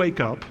when you wake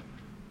up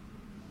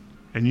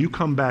and you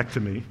come back to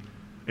me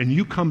and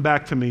you come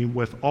back to me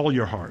with all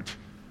your heart,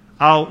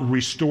 I'll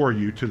restore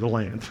you to the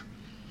land.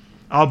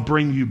 I'll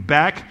bring you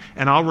back,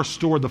 and I'll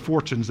restore the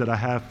fortunes that I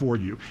have for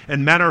you.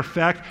 And matter of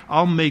fact,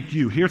 I'll make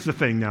you. Here's the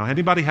thing now.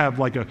 Anybody have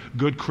like a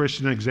good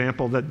Christian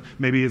example that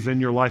maybe is in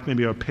your life,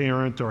 maybe a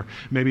parent or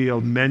maybe a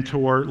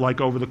mentor,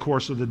 like over the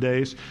course of the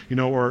days,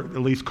 or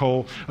at least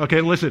Cole? Okay,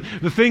 listen.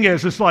 The thing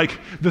is, it's like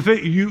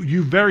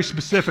you very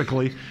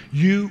specifically,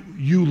 you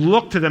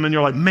look to them and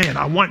you're like, man,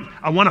 I want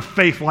a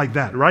faith like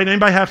that, right?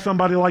 Anybody have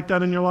somebody like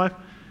that in your life?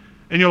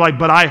 And you're like,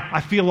 but I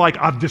feel like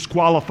I've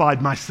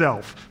disqualified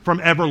myself from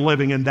ever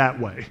living in that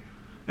way.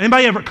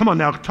 Anybody ever, come on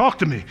now, talk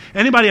to me.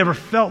 Anybody ever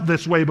felt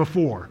this way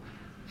before?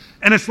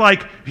 And it's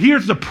like,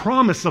 here's the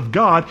promise of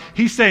God.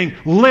 He's saying,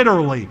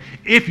 literally,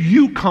 if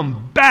you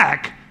come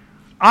back,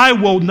 I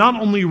will not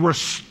only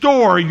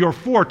restore your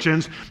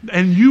fortunes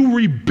and you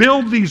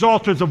rebuild these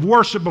altars of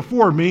worship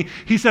before me.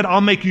 He said,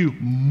 I'll make you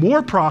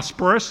more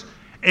prosperous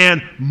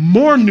and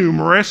more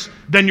numerous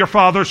than your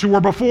fathers who were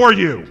before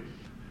you.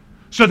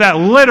 So that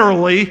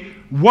literally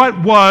what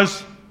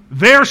was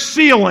their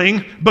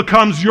ceiling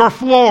becomes your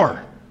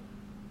floor.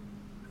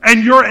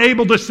 And you're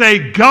able to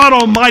say, God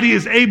Almighty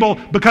is able,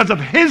 because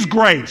of His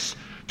grace,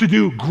 to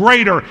do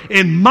greater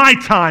in my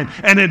time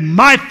and in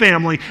my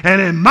family and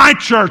in my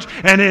church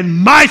and in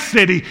my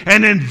city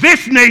and in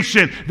this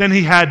nation than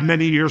He had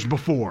many years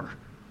before.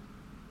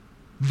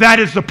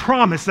 That is the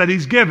promise that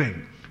He's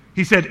giving.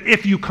 He said,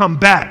 if you come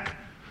back.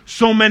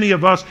 So many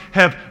of us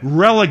have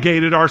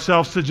relegated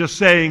ourselves to just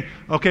saying,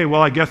 okay,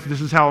 well, I guess this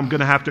is how I'm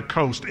going to have to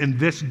coast in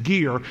this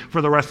gear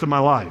for the rest of my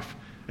life.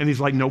 And He's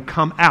like, no,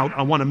 come out.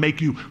 I want to make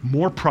you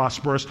more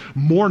prosperous,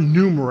 more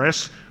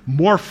numerous,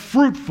 more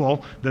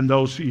fruitful than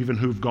those even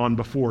who've gone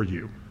before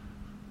you,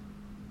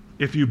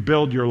 if you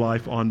build your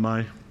life on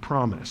my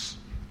promise.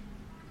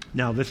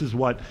 Now, this is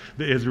what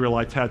the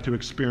Israelites had to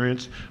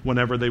experience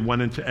whenever they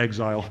went into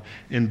exile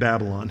in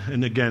Babylon.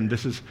 And again,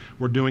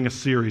 we're doing a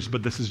series,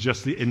 but this is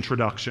just the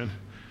introduction.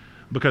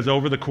 Because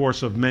over the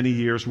course of many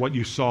years, what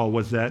you saw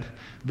was that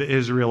the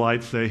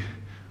Israelites, they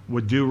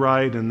would do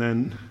right and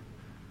then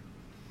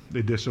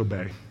they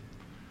disobey.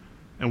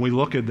 And we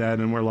look at that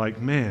and we're like,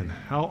 man,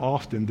 how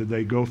often did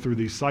they go through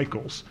these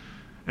cycles?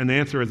 And the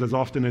answer is as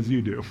often as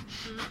you do.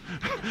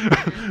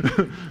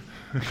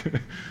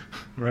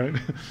 Right?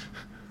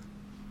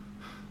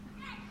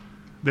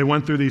 They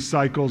went through these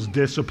cycles,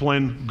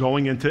 discipline,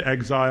 going into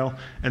exile,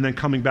 and then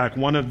coming back.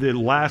 One of the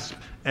last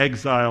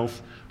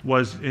exiles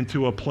was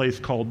into a place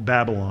called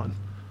Babylon.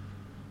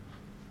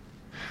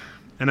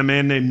 And a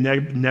man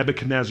named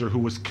Nebuchadnezzar, who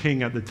was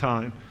king at the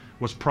time,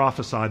 was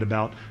prophesied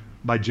about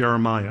by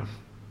Jeremiah.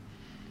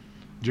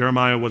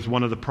 Jeremiah was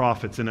one of the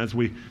prophets, and as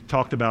we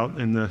talked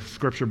about in the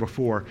scripture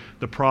before,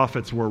 the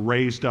prophets were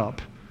raised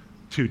up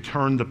to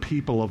turn the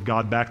people of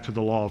God back to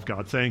the law of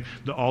God, saying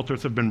the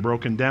altars have been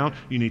broken down,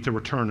 you need to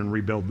return and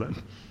rebuild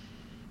them.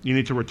 You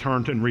need to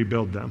return and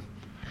rebuild them.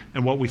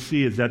 And what we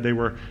see is that they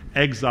were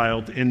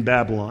exiled in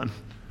Babylon.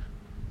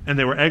 And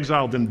they were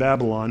exiled in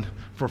Babylon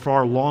for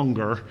far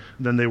longer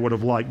than they would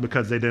have liked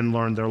because they didn't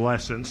learn their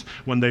lessons.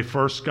 When they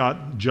first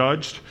got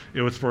judged,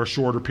 it was for a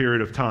shorter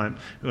period of time.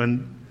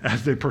 And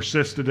as they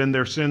persisted in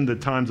their sin, the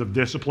times of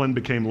discipline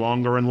became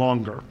longer and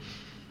longer.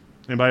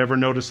 Anybody ever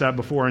noticed that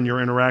before in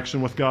your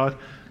interaction with God?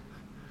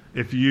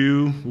 If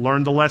you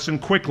learn the lesson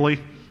quickly,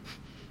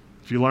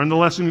 if you learn the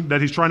lesson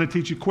that He's trying to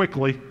teach you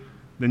quickly,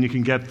 then you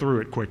can get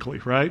through it quickly,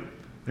 right?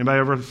 Anybody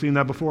ever seen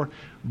that before?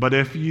 But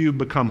if you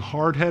become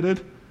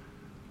hard-headed,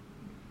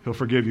 He'll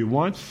forgive you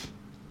once,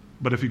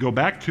 but if you go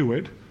back to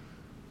it,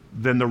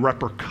 then the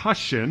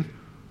repercussion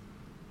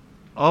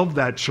of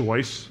that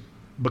choice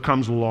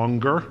becomes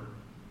longer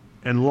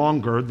and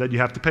longer that you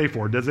have to pay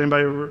for. Does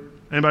anybody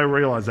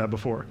realize that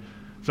before?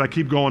 So I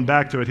keep going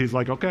back to it. He's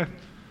like, okay,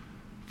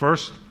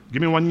 first,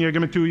 give me 1 year,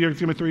 give me 2 years,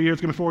 give me 3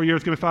 years, give me 4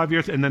 years, give me 5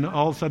 years. And then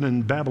all of a sudden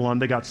in Babylon,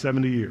 they got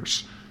 70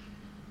 years.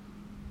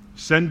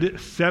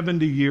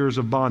 70 years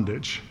of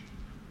bondage.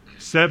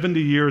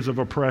 70 years of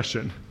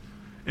oppression.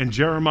 And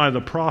Jeremiah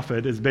the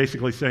prophet is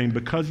basically saying,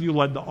 because you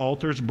let the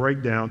altars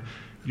break down,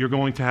 you're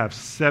going to have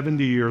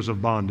 70 years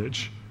of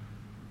bondage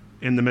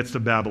in the midst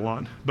of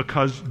Babylon.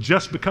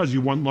 Just because you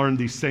won't learn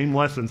these same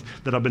lessons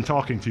that I've been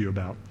talking to you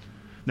about.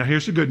 Now,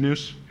 here's the good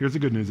news. Here's the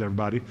good news,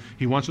 everybody.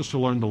 He wants us to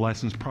learn the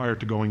lessons prior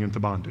to going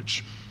into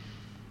bondage,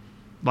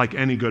 like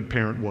any good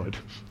parent would.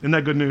 Isn't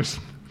that good news?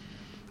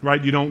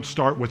 Right? You don't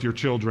start with your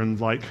children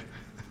like,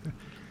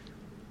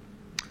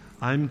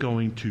 I'm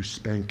going to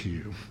spank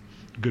you.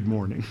 Good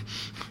morning.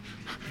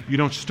 You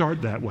don't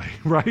start that way,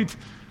 right?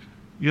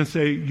 You don't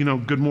say,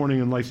 good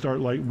morning and like start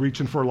like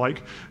reaching for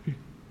like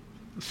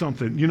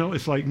something.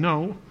 It's like,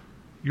 no.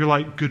 You're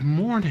like, good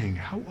morning.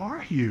 How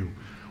are you?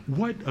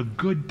 What a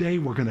good day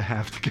we're going to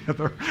have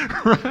together,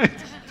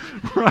 right?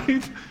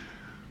 Right?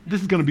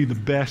 This is going to be the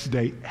best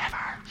day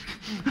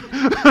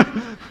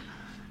ever.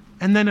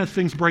 And then as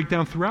things break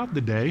down throughout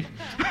the day,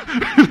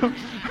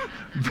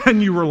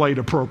 then you relate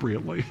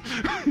appropriately,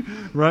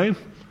 right?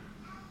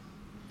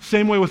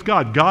 Same way with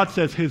God. God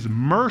says His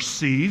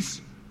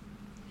mercies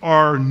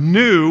are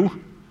new.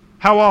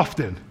 How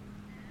often?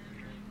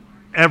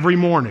 every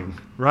morning,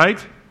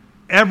 right?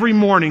 Every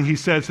morning he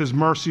says his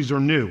mercies are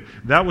new.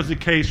 That was the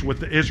case with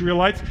the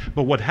Israelites,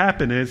 but what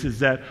happened is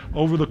that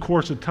over the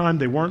course of time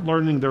they weren't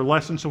learning their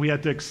lesson, so he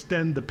had to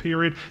extend the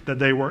period that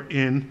they were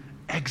in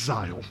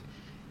exile.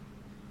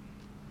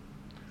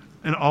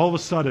 And all of a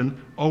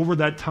sudden, over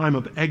that time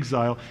of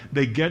exile,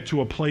 they get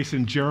to a place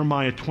in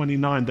Jeremiah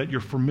 29 that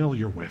you're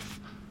familiar with.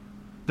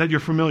 How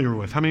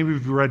many of you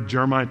have read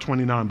Jeremiah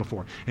 29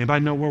 before?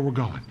 Anybody know where we're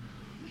going?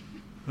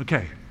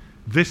 Okay.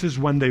 This is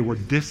when they were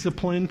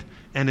disciplined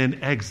and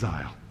in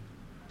exile.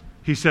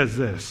 He says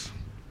this,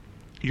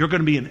 you're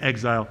going to be in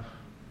exile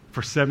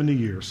for 70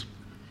 years.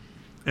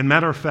 And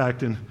matter of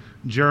fact, in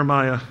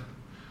Jeremiah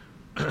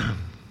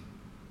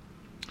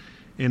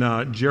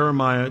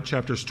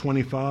chapters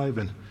 25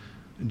 and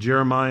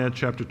Jeremiah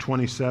chapter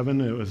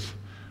 27, it was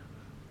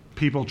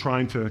people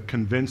trying to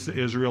convince the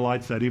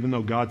Israelites that even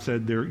though God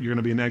said you're going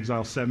to be in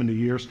exile 70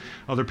 years,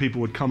 other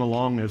people would come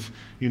along as,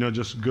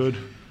 just good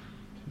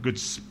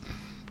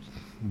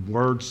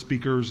word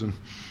speakers, and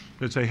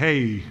they'd say,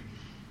 hey,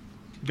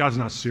 God's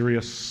not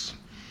serious.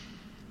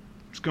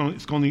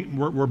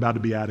 We're about to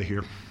be out of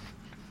here.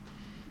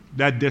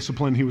 That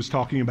discipline he was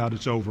talking about,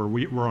 it's over.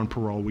 We're on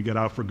parole. We get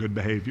out for good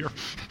behavior.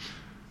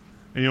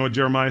 And you know what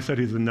Jeremiah said?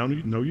 He said, no,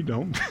 you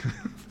don't.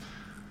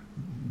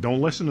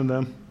 Don't listen to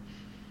them.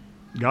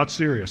 God's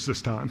serious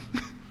this time.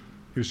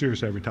 He was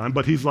serious every time.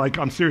 But he's like,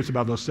 I'm serious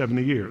about those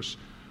 70 years.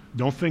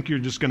 Don't think you're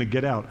just going to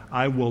get out.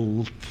 I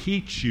will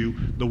teach you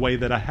the way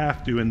that I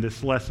have to in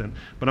this lesson.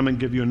 But I'm going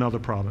to give you another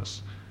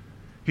promise.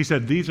 He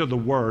said, these are the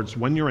words,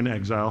 when you're in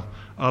exile,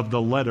 of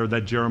the letter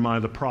that Jeremiah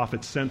the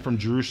prophet sent from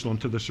Jerusalem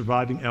to the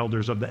surviving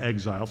elders of the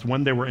exiles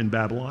when they were in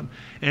Babylon,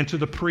 and to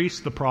the priests,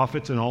 the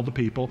prophets, and all the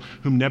people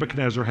whom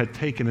Nebuchadnezzar had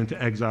taken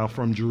into exile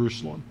from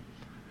Jerusalem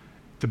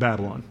to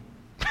Babylon.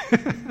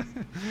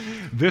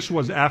 This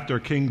was after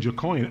King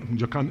Jeconiah,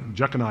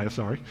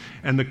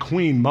 and the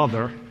queen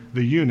mother,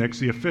 the eunuchs,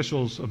 the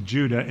officials of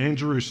Judah and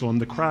Jerusalem,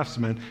 the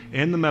craftsmen,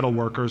 and the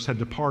metalworkers had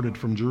departed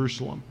from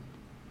Jerusalem.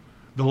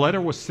 The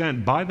letter was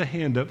sent by the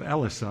hand of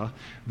Elisha,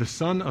 the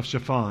son of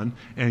Shaphan,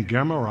 and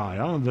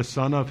Gemariah, the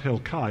son of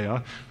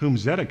Hilkiah, whom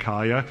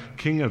Zedekiah,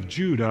 king of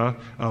Judah,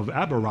 of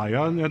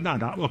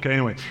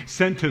Abariah,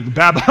 sent to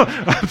Babylon.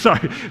 I'm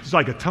sorry, it's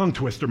like a tongue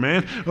twister,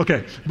 man.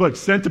 Okay, but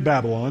sent to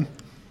Babylon,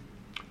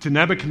 to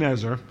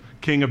Nebuchadnezzar,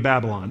 king of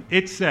Babylon.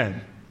 It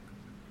said,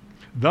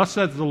 thus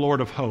says the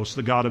Lord of hosts,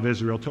 the God of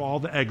Israel, to all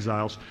the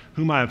exiles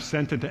whom I have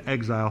sent into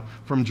exile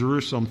from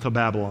Jerusalem to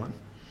Babylon.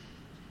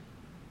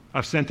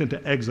 I've sent into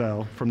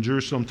exile from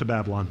Jerusalem to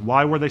Babylon.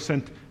 Why were they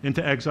sent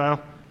into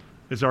exile?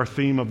 Is our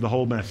theme of the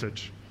whole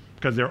message.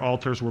 Because their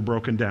altars were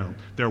broken down.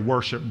 Their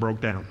worship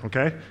broke down,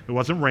 okay? It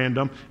wasn't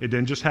random. It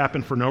didn't just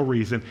happen for no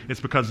reason. It's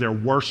because their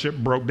worship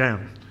broke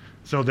down.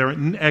 So they're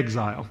in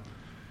exile.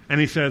 And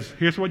he says,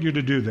 here's what you're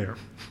to do there.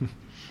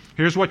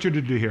 Here's what you're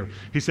to do here.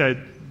 He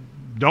said,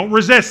 don't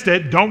resist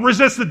it. Don't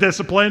resist the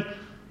discipline.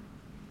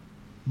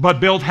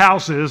 But build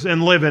houses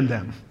and live in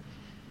them.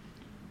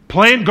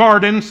 Plant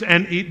gardens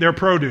and eat their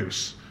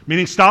produce.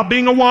 Meaning stop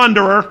being a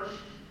wanderer.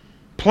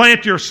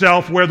 Plant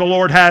yourself where the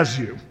Lord has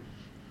you.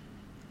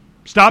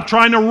 Stop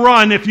trying to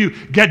run if you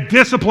get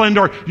disciplined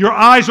or your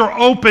eyes are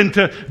open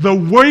to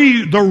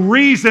the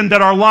reason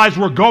that our lives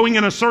were going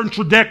in a certain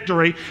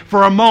trajectory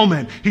for a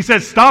moment. He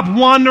says stop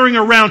wandering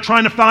around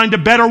trying to find a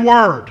better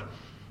word.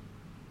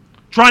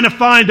 Trying to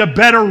find a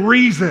better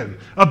reason,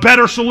 a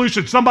better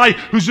solution. Somebody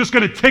who's just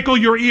going to tickle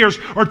your ears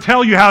or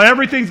tell you how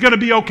everything's going to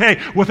be okay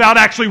without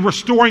actually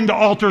restoring the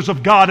altars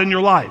of God in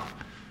your life.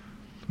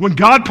 When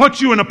God puts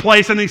you in a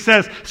place and he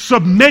says,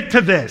 submit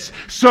to this.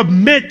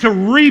 Submit to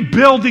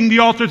rebuilding the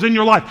altars in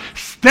your life.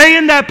 Stay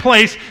in that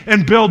place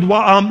and build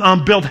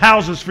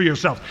houses for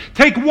yourself.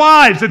 Take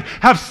wives and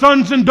have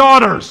sons and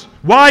daughters.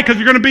 Why? Because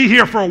you're going to be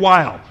here for a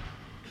while.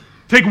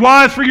 Take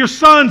wives for your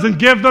sons and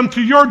give them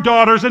to your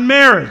daughters in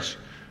marriage.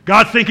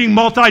 God's thinking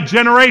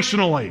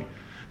multi-generationally,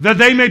 that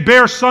they may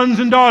bear sons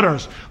and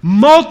daughters.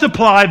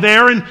 Multiply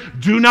there and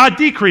do not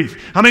decrease.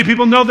 How many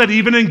people know that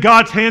even in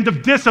God's hand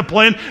of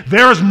discipline,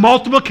 there is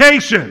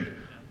multiplication?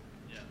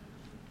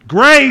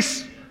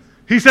 Grace,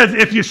 he says,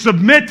 if you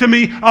submit to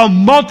me, I'll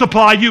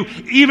multiply you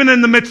even in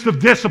the midst of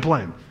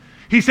discipline.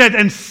 He said,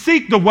 and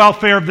seek the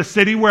welfare of the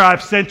city where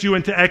I've sent you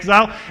into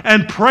exile,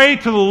 and pray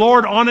to the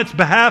Lord on its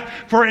behalf,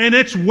 for in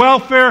its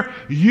welfare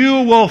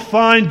you will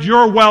find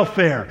your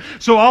welfare.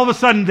 So all of a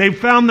sudden they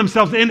found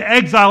themselves in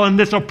exile in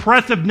this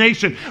oppressive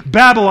nation,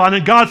 Babylon,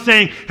 and God's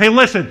saying, hey,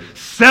 listen,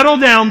 settle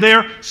down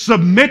there,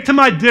 submit to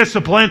my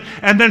discipline,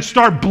 and then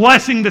start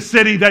blessing the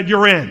city that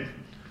you're in.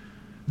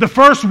 The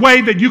first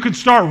way that you can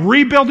start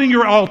rebuilding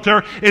your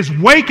altar is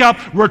wake up,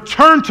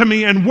 return to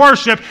me and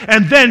worship,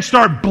 and then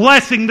start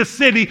blessing the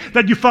city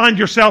that you find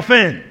yourself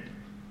in.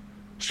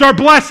 Start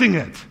blessing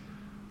it.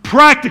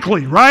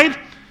 Practically, right?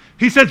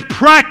 He says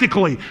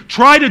practically.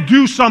 Try to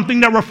do something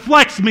that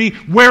reflects me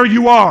where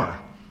you are.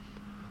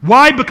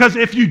 Why? Because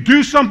if you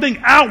do something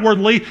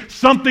outwardly,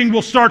 something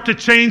will start to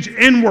change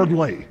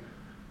inwardly.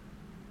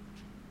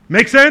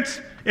 Make sense?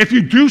 If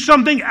you do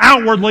something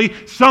outwardly,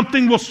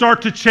 something will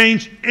start to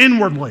change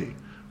inwardly.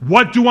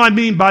 What do I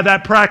mean by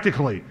that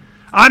practically?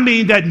 I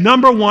mean that,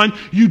 number one,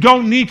 you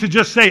don't need to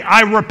just say,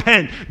 I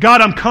repent.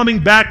 God, I'm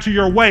coming back to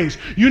your ways.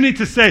 You need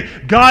to say,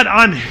 God,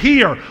 I'm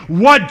here.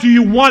 What do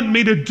you want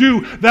me to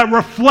do that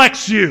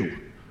reflects you?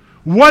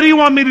 What do you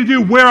want me to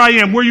do where I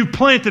am, where you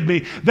planted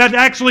me, that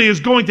actually is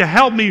going to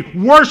help me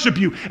worship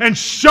you and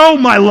show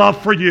my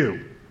love for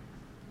you?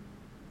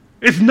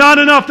 It's not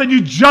enough that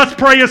you just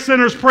pray a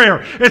sinner's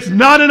prayer. It's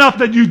not enough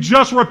that you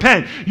just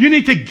repent. You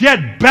need to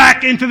get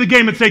back into the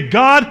game and say,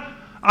 God,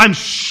 I'm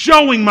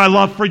showing my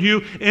love for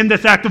you in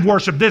this act of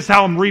worship. This is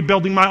how I'm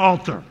rebuilding my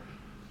altar.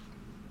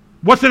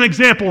 What's an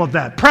example of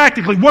that?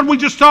 Practically, what did we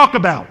just talk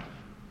about?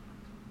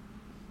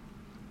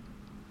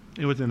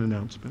 It was in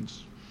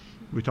announcements.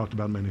 We talked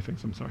about many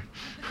things, I'm sorry.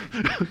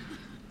 It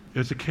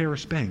was the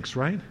Karis Banks,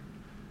 right?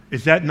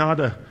 Is that not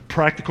a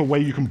practical way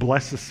you can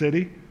bless the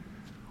city?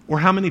 Or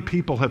how many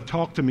people have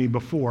talked to me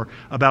before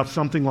about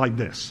something like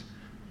this?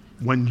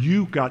 When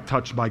you got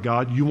touched by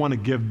God, you want to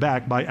give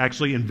back by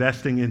actually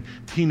investing in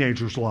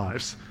teenagers'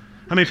 lives.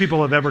 How many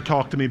people have ever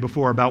talked to me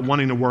before about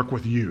wanting to work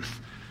with youth?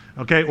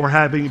 Okay, or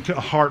having a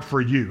heart for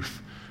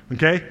youth.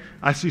 Okay?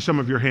 I see some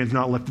of your hands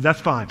not lifted.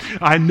 That's fine.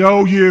 I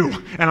know you,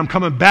 and I'm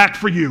coming back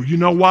for you. You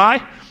know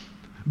why?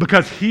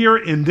 Because here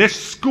in this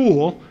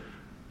school,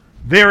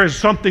 there is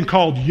something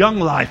called Young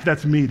Life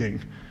that's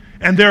meeting.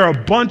 And there are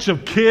a bunch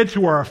of kids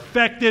who are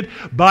affected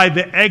by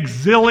the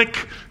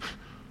exilic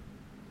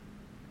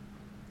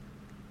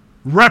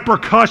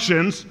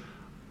repercussions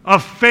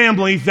of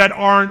families that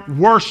aren't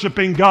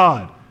worshiping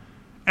God.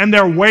 And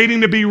they're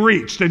waiting to be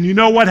reached. And you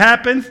know what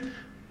happens?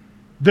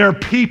 There are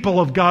people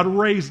of God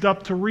raised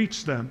up to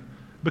reach them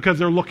because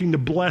they're looking to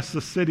bless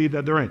the city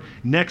that they're in.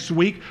 Next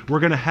week, we're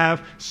going to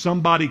have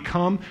somebody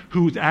come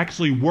who's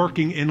actually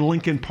working in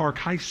Lincoln Park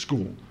High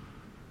School.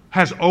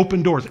 Has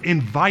open doors,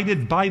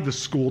 invited by the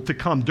school to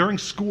come during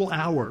school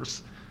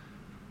hours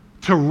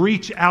to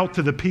reach out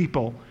to the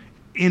people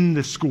in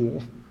the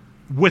school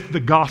with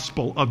the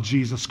gospel of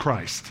Jesus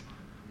Christ.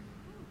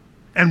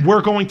 And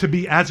we're going to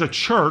be, as a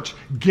church,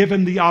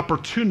 given the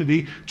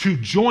opportunity to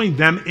join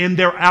them in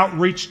their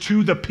outreach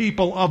to the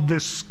people of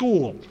this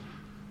school.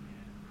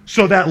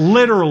 So that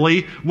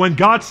literally, when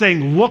God's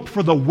saying, look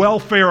for the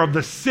welfare of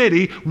the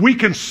city, we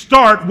can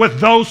start with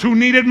those who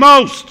need it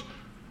most.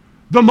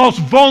 The most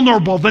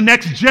vulnerable, the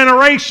next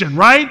generation,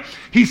 right?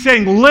 He's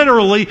saying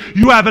literally,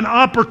 you have an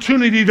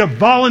opportunity to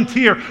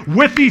volunteer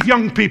with these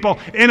young people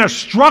in a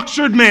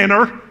structured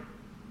manner,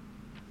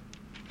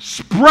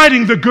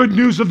 spreading the good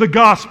news of the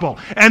gospel.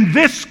 And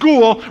this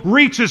school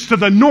reaches to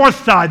the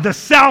north side, the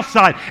south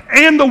side,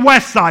 and the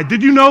west side.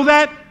 Did you know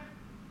that?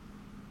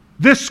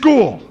 This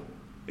school,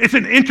 it's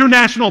an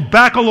international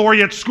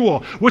baccalaureate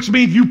school, which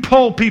means you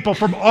pull people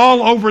from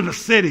all over the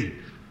city.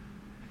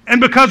 And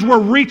because we're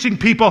reaching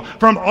people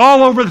from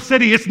all over the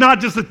city, it's not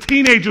just the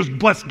teenagers,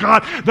 bless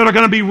God, that are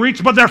going to be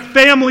reached, but their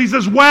families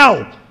as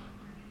well.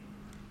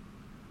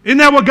 Isn't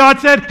that what God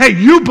said? Hey,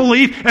 you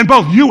believe, and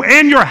both you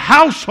and your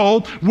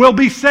household will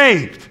be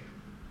saved.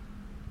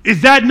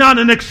 Is that not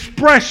an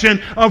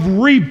expression of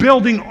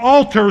rebuilding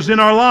altars in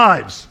our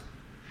lives?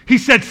 He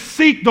said,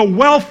 seek the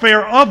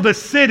welfare of the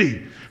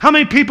city. How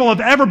many people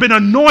have ever been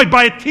annoyed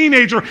by a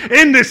teenager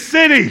in this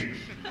city?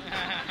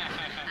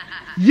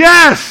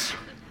 Yes!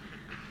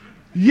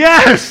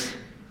 Yes!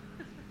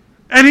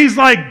 And he's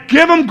like,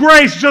 give them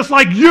grace just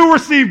like you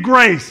received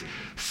grace.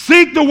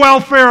 Seek the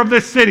welfare of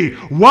this city.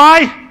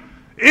 Why?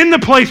 In the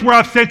place where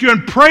I've sent you,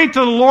 and pray to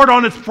the Lord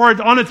on its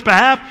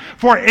behalf,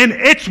 for in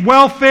its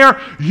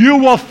welfare you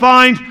will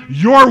find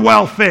your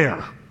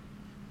welfare.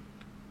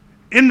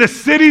 In the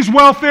city's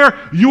welfare,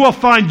 you will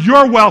find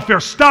your welfare.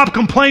 Stop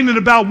complaining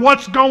about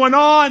what's going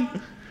on.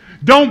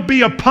 Don't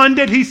be a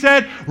pundit, he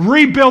said.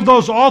 Rebuild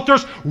those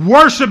altars.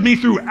 Worship me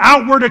through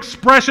outward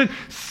expression.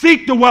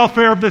 Seek the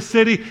welfare of the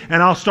city,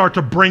 and I'll start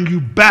to bring you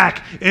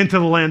back into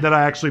the land that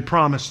I actually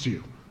promised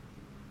you.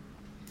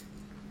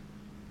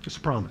 It's a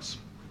promise.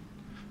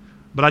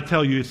 But I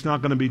tell you, it's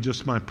not going to be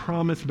just my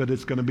promise, but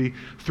it's going to be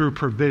through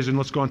provision.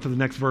 Let's go on to the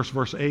next verse,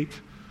 verse 8.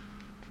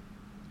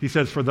 He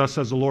says, for thus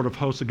says the Lord of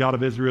hosts, the God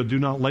of Israel, do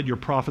not let your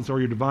prophets or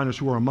your diviners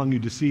who are among you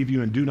deceive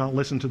you, and do not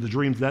listen to the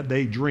dreams that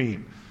they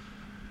dream.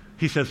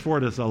 He says, for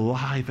it is a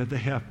lie that they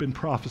have been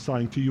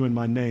prophesying to you in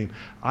my name.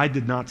 I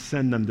did not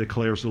send them,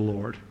 declares the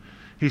Lord.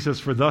 He says,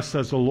 for thus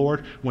says the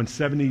Lord, when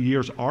 70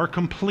 years are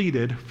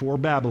completed for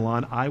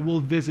Babylon, I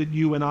will visit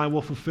you and I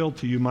will fulfill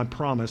to you my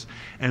promise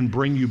and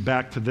bring you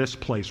back to this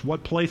place.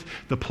 What place?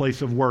 The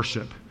place of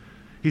worship.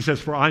 He says,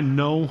 for I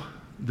know,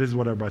 this is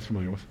what everybody's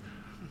familiar with,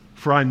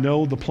 for I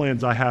know the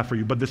plans I have for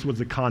you. But this was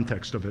the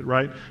context of it,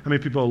 right? How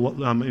many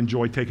people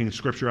enjoy taking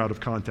scripture out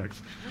of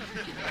context?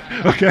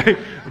 Okay,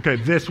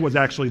 this was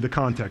actually the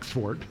context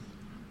for it.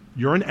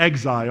 You're in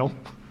exile.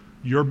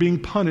 You're being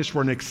punished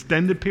for an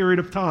extended period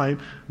of time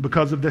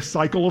because of this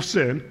cycle of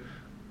sin.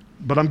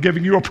 But I'm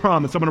giving you a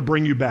promise. I'm going to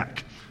bring you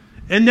back.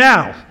 And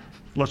now,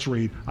 let's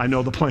read. I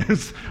know the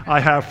plans I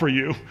have for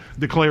you,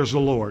 declares the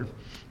Lord.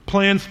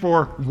 Plans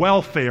for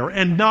welfare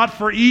and not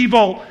for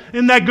evil.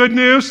 Isn't that good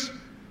news?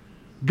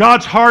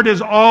 God's heart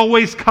is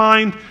always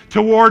kind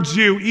towards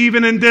you,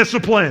 even in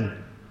discipline.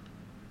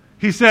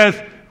 He says,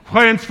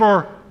 plans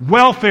for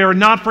welfare,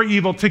 not for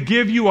evil, to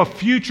give you a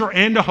future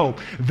and a hope.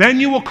 Then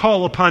you will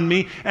call upon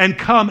me and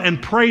come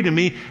and pray to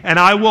me, and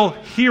I will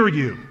hear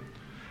you.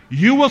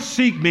 You will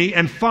seek me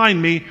and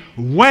find me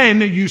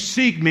when you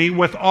seek me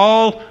with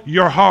all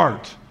your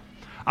heart.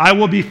 I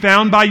will be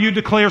found by you,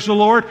 declares the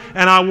Lord,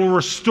 and I will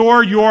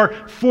restore your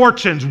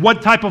fortunes.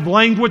 What type of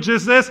language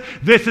is this?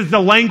 This is the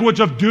language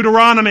of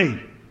Deuteronomy.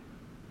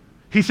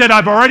 He said,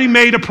 I've already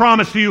made a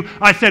promise to you.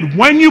 I said,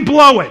 when you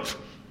blow it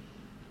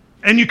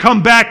and you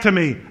come back to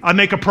me, I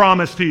make a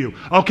promise to you.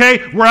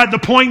 Okay? We're at the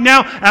point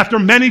now, after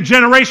many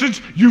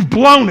generations, you've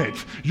blown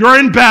it. You're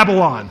in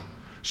Babylon.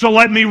 So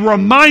let me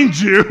remind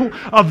you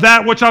of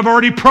that which I've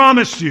already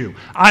promised you.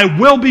 I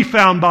will be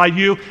found by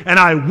you, and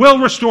I will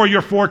restore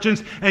your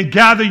fortunes and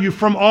gather you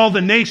from all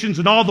the nations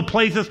and all the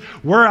places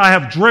where I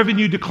have driven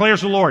you,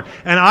 declares the Lord.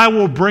 And I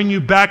will bring you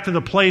back to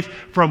the place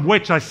from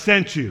which I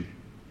sent you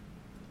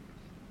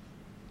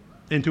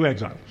into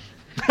exile.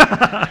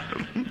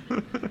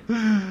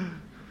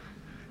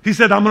 He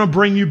said, I'm going to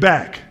bring you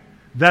back.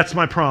 That's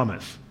my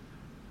promise.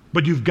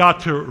 But you've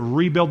got to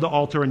rebuild the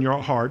altar in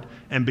your heart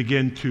and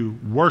begin to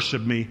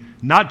worship me,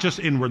 not just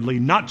inwardly,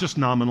 not just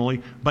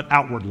nominally, but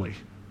outwardly.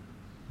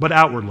 But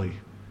outwardly.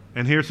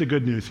 And here's the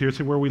good news. Here's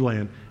where we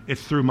land.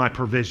 It's through my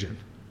provision.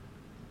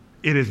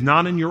 It is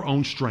not in your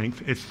own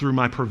strength. It's through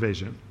my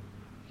provision.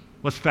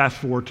 Let's fast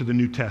forward to the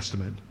New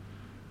Testament.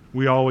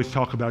 We always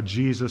talk about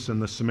Jesus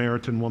and the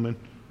Samaritan woman.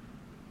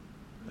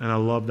 And I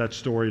love that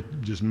story.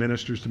 It just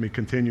ministers to me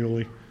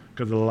continually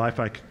because of the life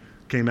I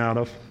came out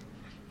of.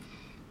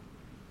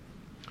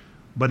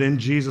 But in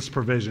Jesus'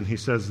 provision, he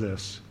says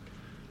this.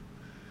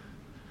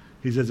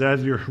 He says,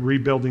 as you're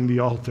rebuilding the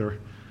altar,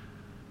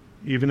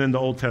 even in the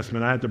Old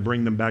Testament, I had to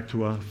bring them back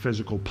to a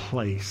physical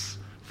place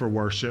for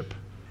worship.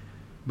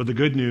 But the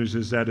good news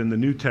is that in the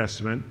New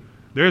Testament,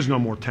 there is no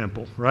more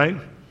temple, right?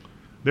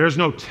 There's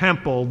no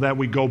temple that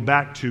we go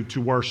back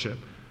to worship.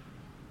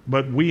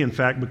 But we, in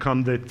fact,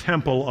 become the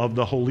temple of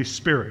the Holy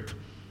Spirit.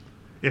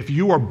 If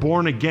you are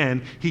born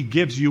again, he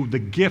gives you the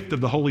gift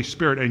of the Holy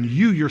Spirit, and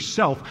you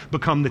yourself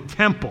become the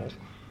temple.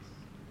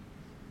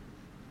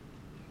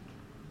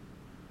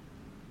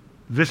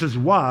 This is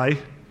why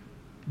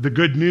the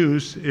good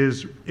news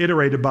is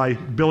iterated by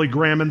Billy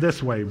Graham in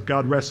this way.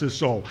 God rest his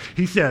soul.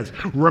 He says,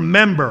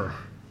 remember,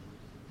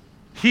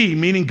 he,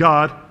 meaning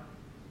God,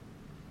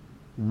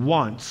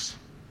 wants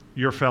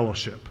your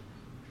fellowship.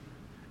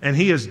 And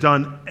he has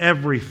done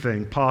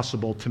everything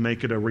possible to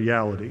make it a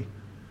reality.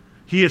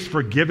 He has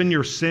forgiven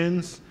your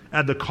sins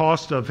at the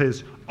cost of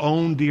his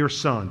own dear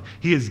Son.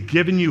 He has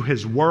given you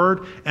his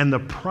word and the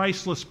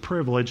priceless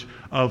privilege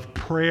of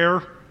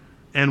prayer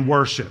and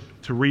worship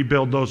to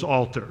rebuild those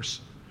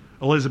altars.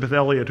 Elizabeth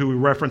Elliot, who we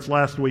referenced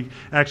last week,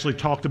 actually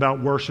talked about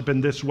worship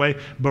in this way,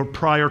 but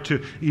prior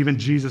to even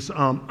Jesus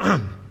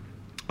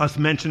us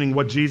mentioning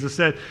what Jesus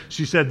said,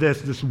 she said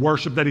this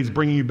worship that he's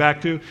bringing you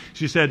back to.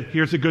 She said,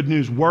 here's the good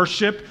news.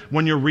 Worship,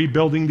 when you're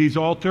rebuilding these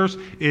altars,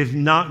 is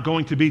not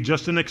going to be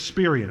just an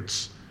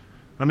experience.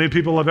 How many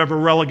people have ever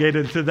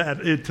relegated to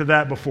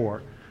that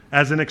before?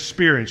 As an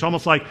experience,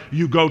 almost like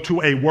you go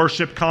to a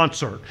worship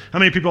concert. How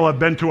many people have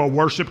been to a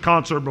worship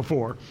concert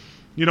before?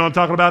 You know what I'm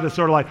talking about? It's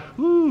sort of like,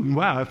 ooh,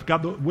 wow, I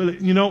forgot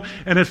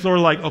and it's sort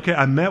of like, okay,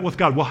 I met with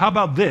God. Well, how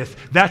about this?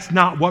 That's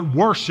not what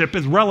worship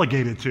is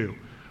relegated to.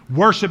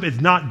 Worship is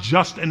not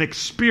just an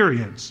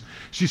experience.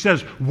 She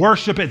says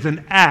worship is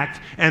an act,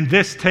 and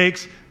this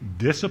takes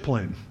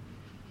discipline.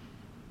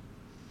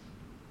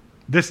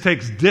 This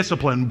takes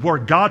discipline. For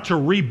God to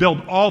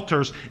rebuild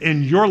altars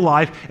in your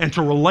life and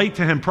to relate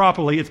to him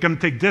properly, it's going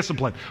to take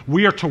discipline.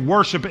 We are to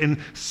worship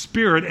in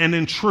spirit and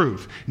in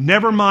truth.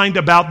 Never mind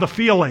about the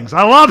feelings.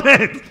 I love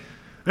it.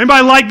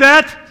 Anybody like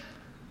that?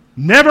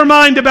 Never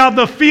mind about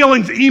the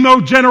feelings,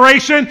 emo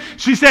generation.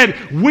 She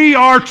said, we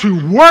are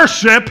to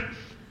worship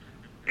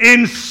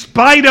in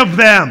spite of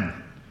them.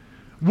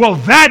 Will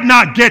that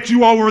not get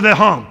you over the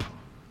hump?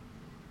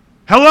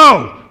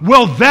 Hello?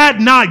 Will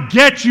that not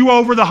get you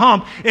over the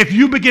hump if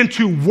you begin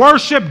to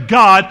worship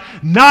God,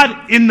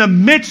 not in the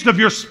midst of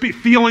your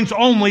feelings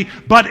only,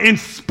 but in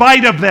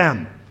spite of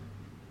them?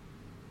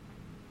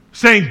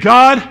 Saying,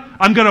 God,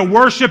 I'm going to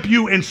worship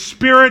you in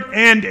spirit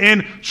and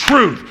in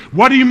truth.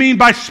 What do you mean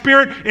by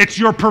spirit? It's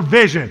your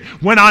provision.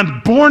 When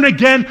I'm born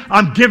again,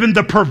 I'm given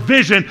the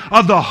provision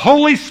of the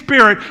Holy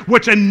Spirit,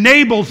 which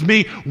enables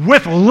me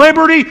with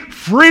liberty,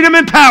 freedom,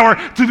 and power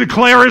to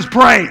declare his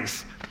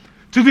praise,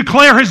 to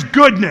declare his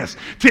goodness,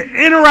 to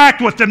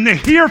interact with him, to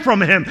hear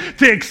from him,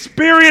 to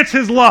experience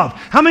his love.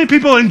 How many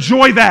people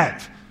enjoy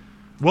that?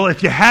 Well,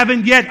 if you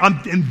haven't yet, I'm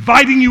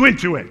inviting you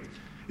into it.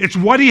 It's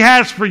what he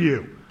has for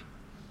you.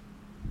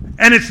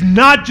 And it's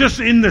not just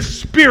in the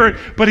spirit,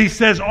 but he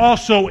says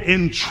also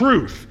in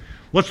truth.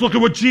 Let's look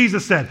at what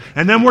Jesus said,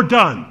 and then we're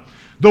done.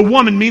 The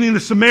woman, meaning the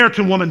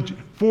Samaritan woman,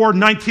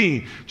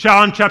 4:19,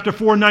 John chapter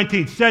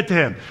 4:19, said to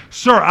him,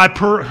 Sir, I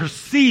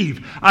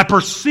perceive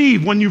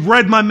when you've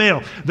read my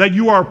mail that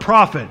you are a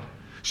prophet.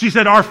 She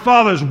said, our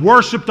fathers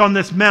worshipped on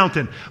this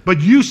mountain,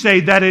 but you say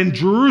that in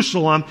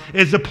Jerusalem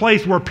is the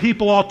place where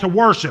people ought to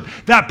worship.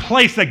 That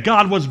place that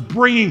God was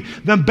bringing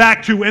them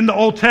back to in the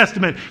Old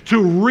Testament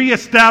to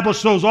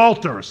reestablish those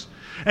altars.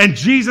 And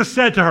Jesus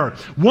said to her,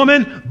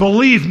 woman,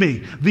 believe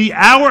me, the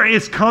hour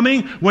is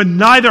coming when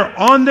neither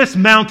on this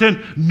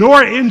mountain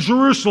nor in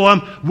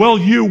Jerusalem will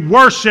you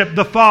worship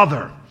the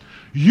Father.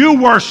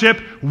 You worship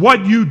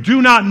what you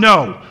do not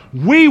know.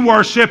 We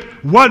worship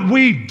what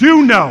we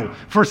do know,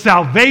 for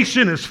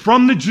salvation is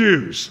from the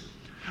Jews.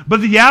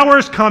 But the hour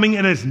is coming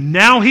and is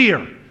now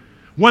here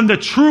when the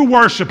true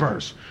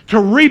worshipers, to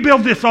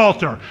rebuild this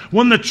altar,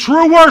 when the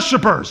true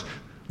worshipers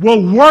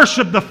will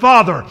worship the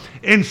Father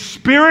in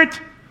spirit,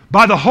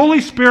 by the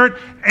Holy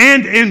Spirit,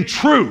 and in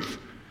truth.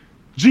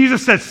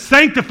 Jesus says,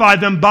 sanctify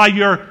them by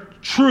your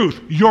truth.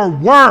 Your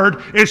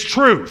word is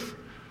truth.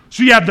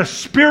 So you have the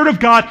Spirit of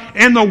God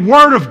and the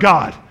Word of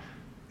God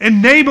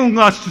enabling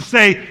us to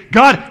say,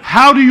 God,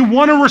 how do you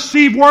want to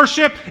receive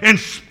worship? In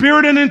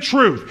spirit and in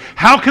truth.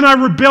 How can I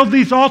rebuild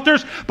these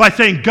altars? By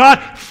saying, God,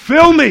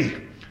 fill me.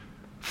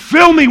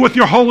 Fill me with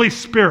your Holy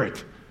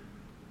Spirit.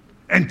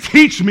 And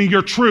teach me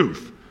your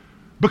truth.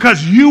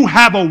 Because you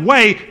have a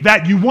way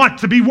that you want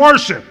to be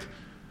worshiped.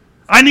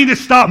 I need to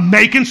stop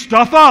making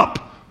stuff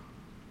up.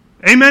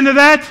 Amen to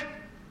that?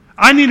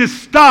 I need to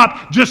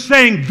stop just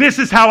saying, this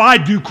is how I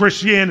do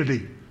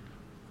Christianity.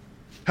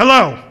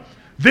 Hello.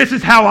 This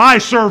is how I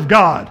serve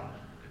God.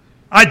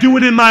 I do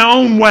it in my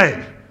own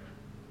way.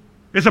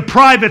 It's a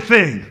private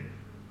thing.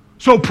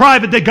 So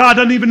private that God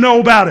doesn't even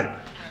know about it.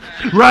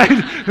 Right?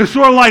 It's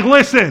sort of like,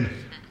 listen,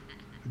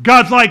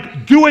 God's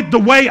like, do it the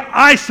way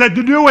I said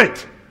to do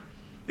it.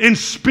 In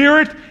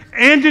spirit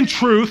and in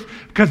truth,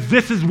 because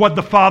this is what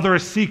the Father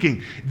is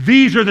seeking.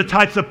 These are the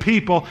types of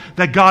people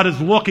that God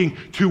is looking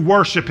to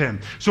worship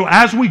Him. So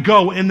as we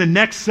go in the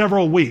next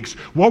several weeks,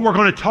 what we're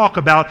going to talk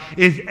about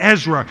is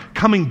Ezra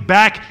coming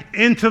back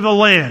into the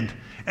land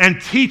and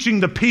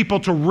teaching the people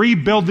to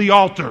rebuild the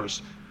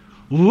altars.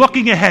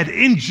 Looking ahead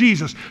in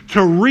Jesus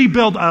to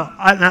rebuild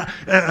an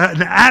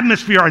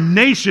atmosphere, a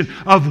nation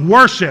of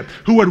worship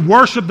who would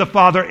worship the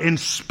Father in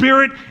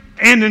spirit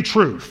and in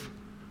truth.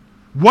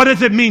 What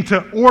does it mean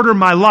to order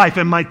my life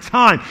and my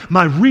time,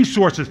 my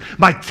resources,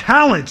 my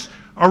talents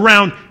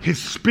around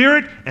His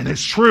Spirit and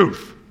His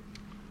truth?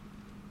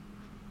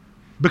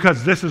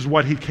 Because this is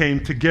what He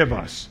came to give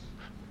us.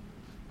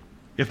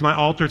 If my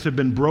altars have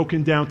been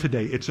broken down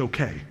today, it's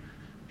okay.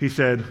 He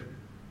said,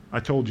 I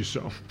told you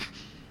so.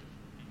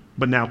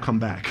 But now come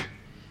back.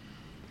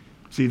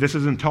 See, this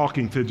isn't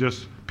talking to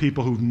just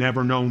people who've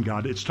never known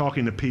God. It's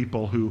talking to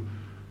people who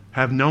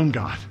have known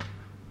God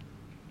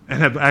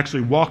and have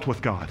actually walked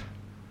with God.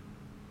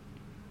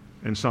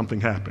 And something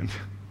happened.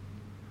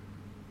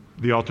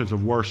 The altars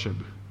of worship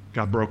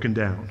got broken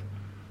down.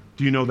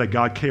 Do you know that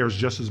God cares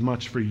just as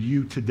much for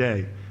you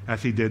today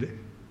as He did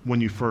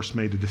when you first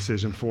made a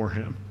decision for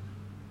Him?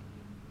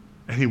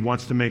 And He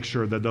wants to make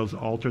sure that those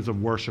altars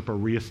of worship are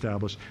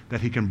reestablished,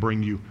 that He can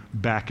bring you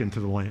back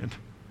into the land.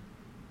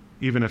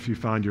 Even if you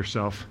find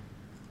yourself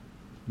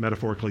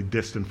metaphorically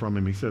distant from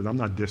Him, He says, I'm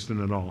not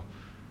distant at all.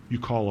 You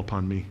call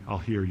upon me, I'll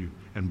hear you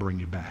and bring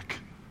you back.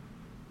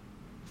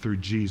 Through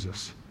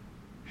Jesus,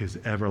 His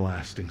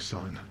everlasting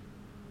Son.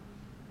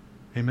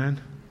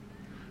 Amen?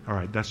 All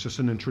right, that's just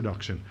an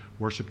introduction.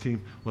 Worship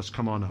team, let's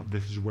come on up.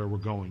 This is where we're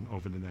going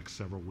over the next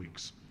several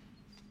weeks.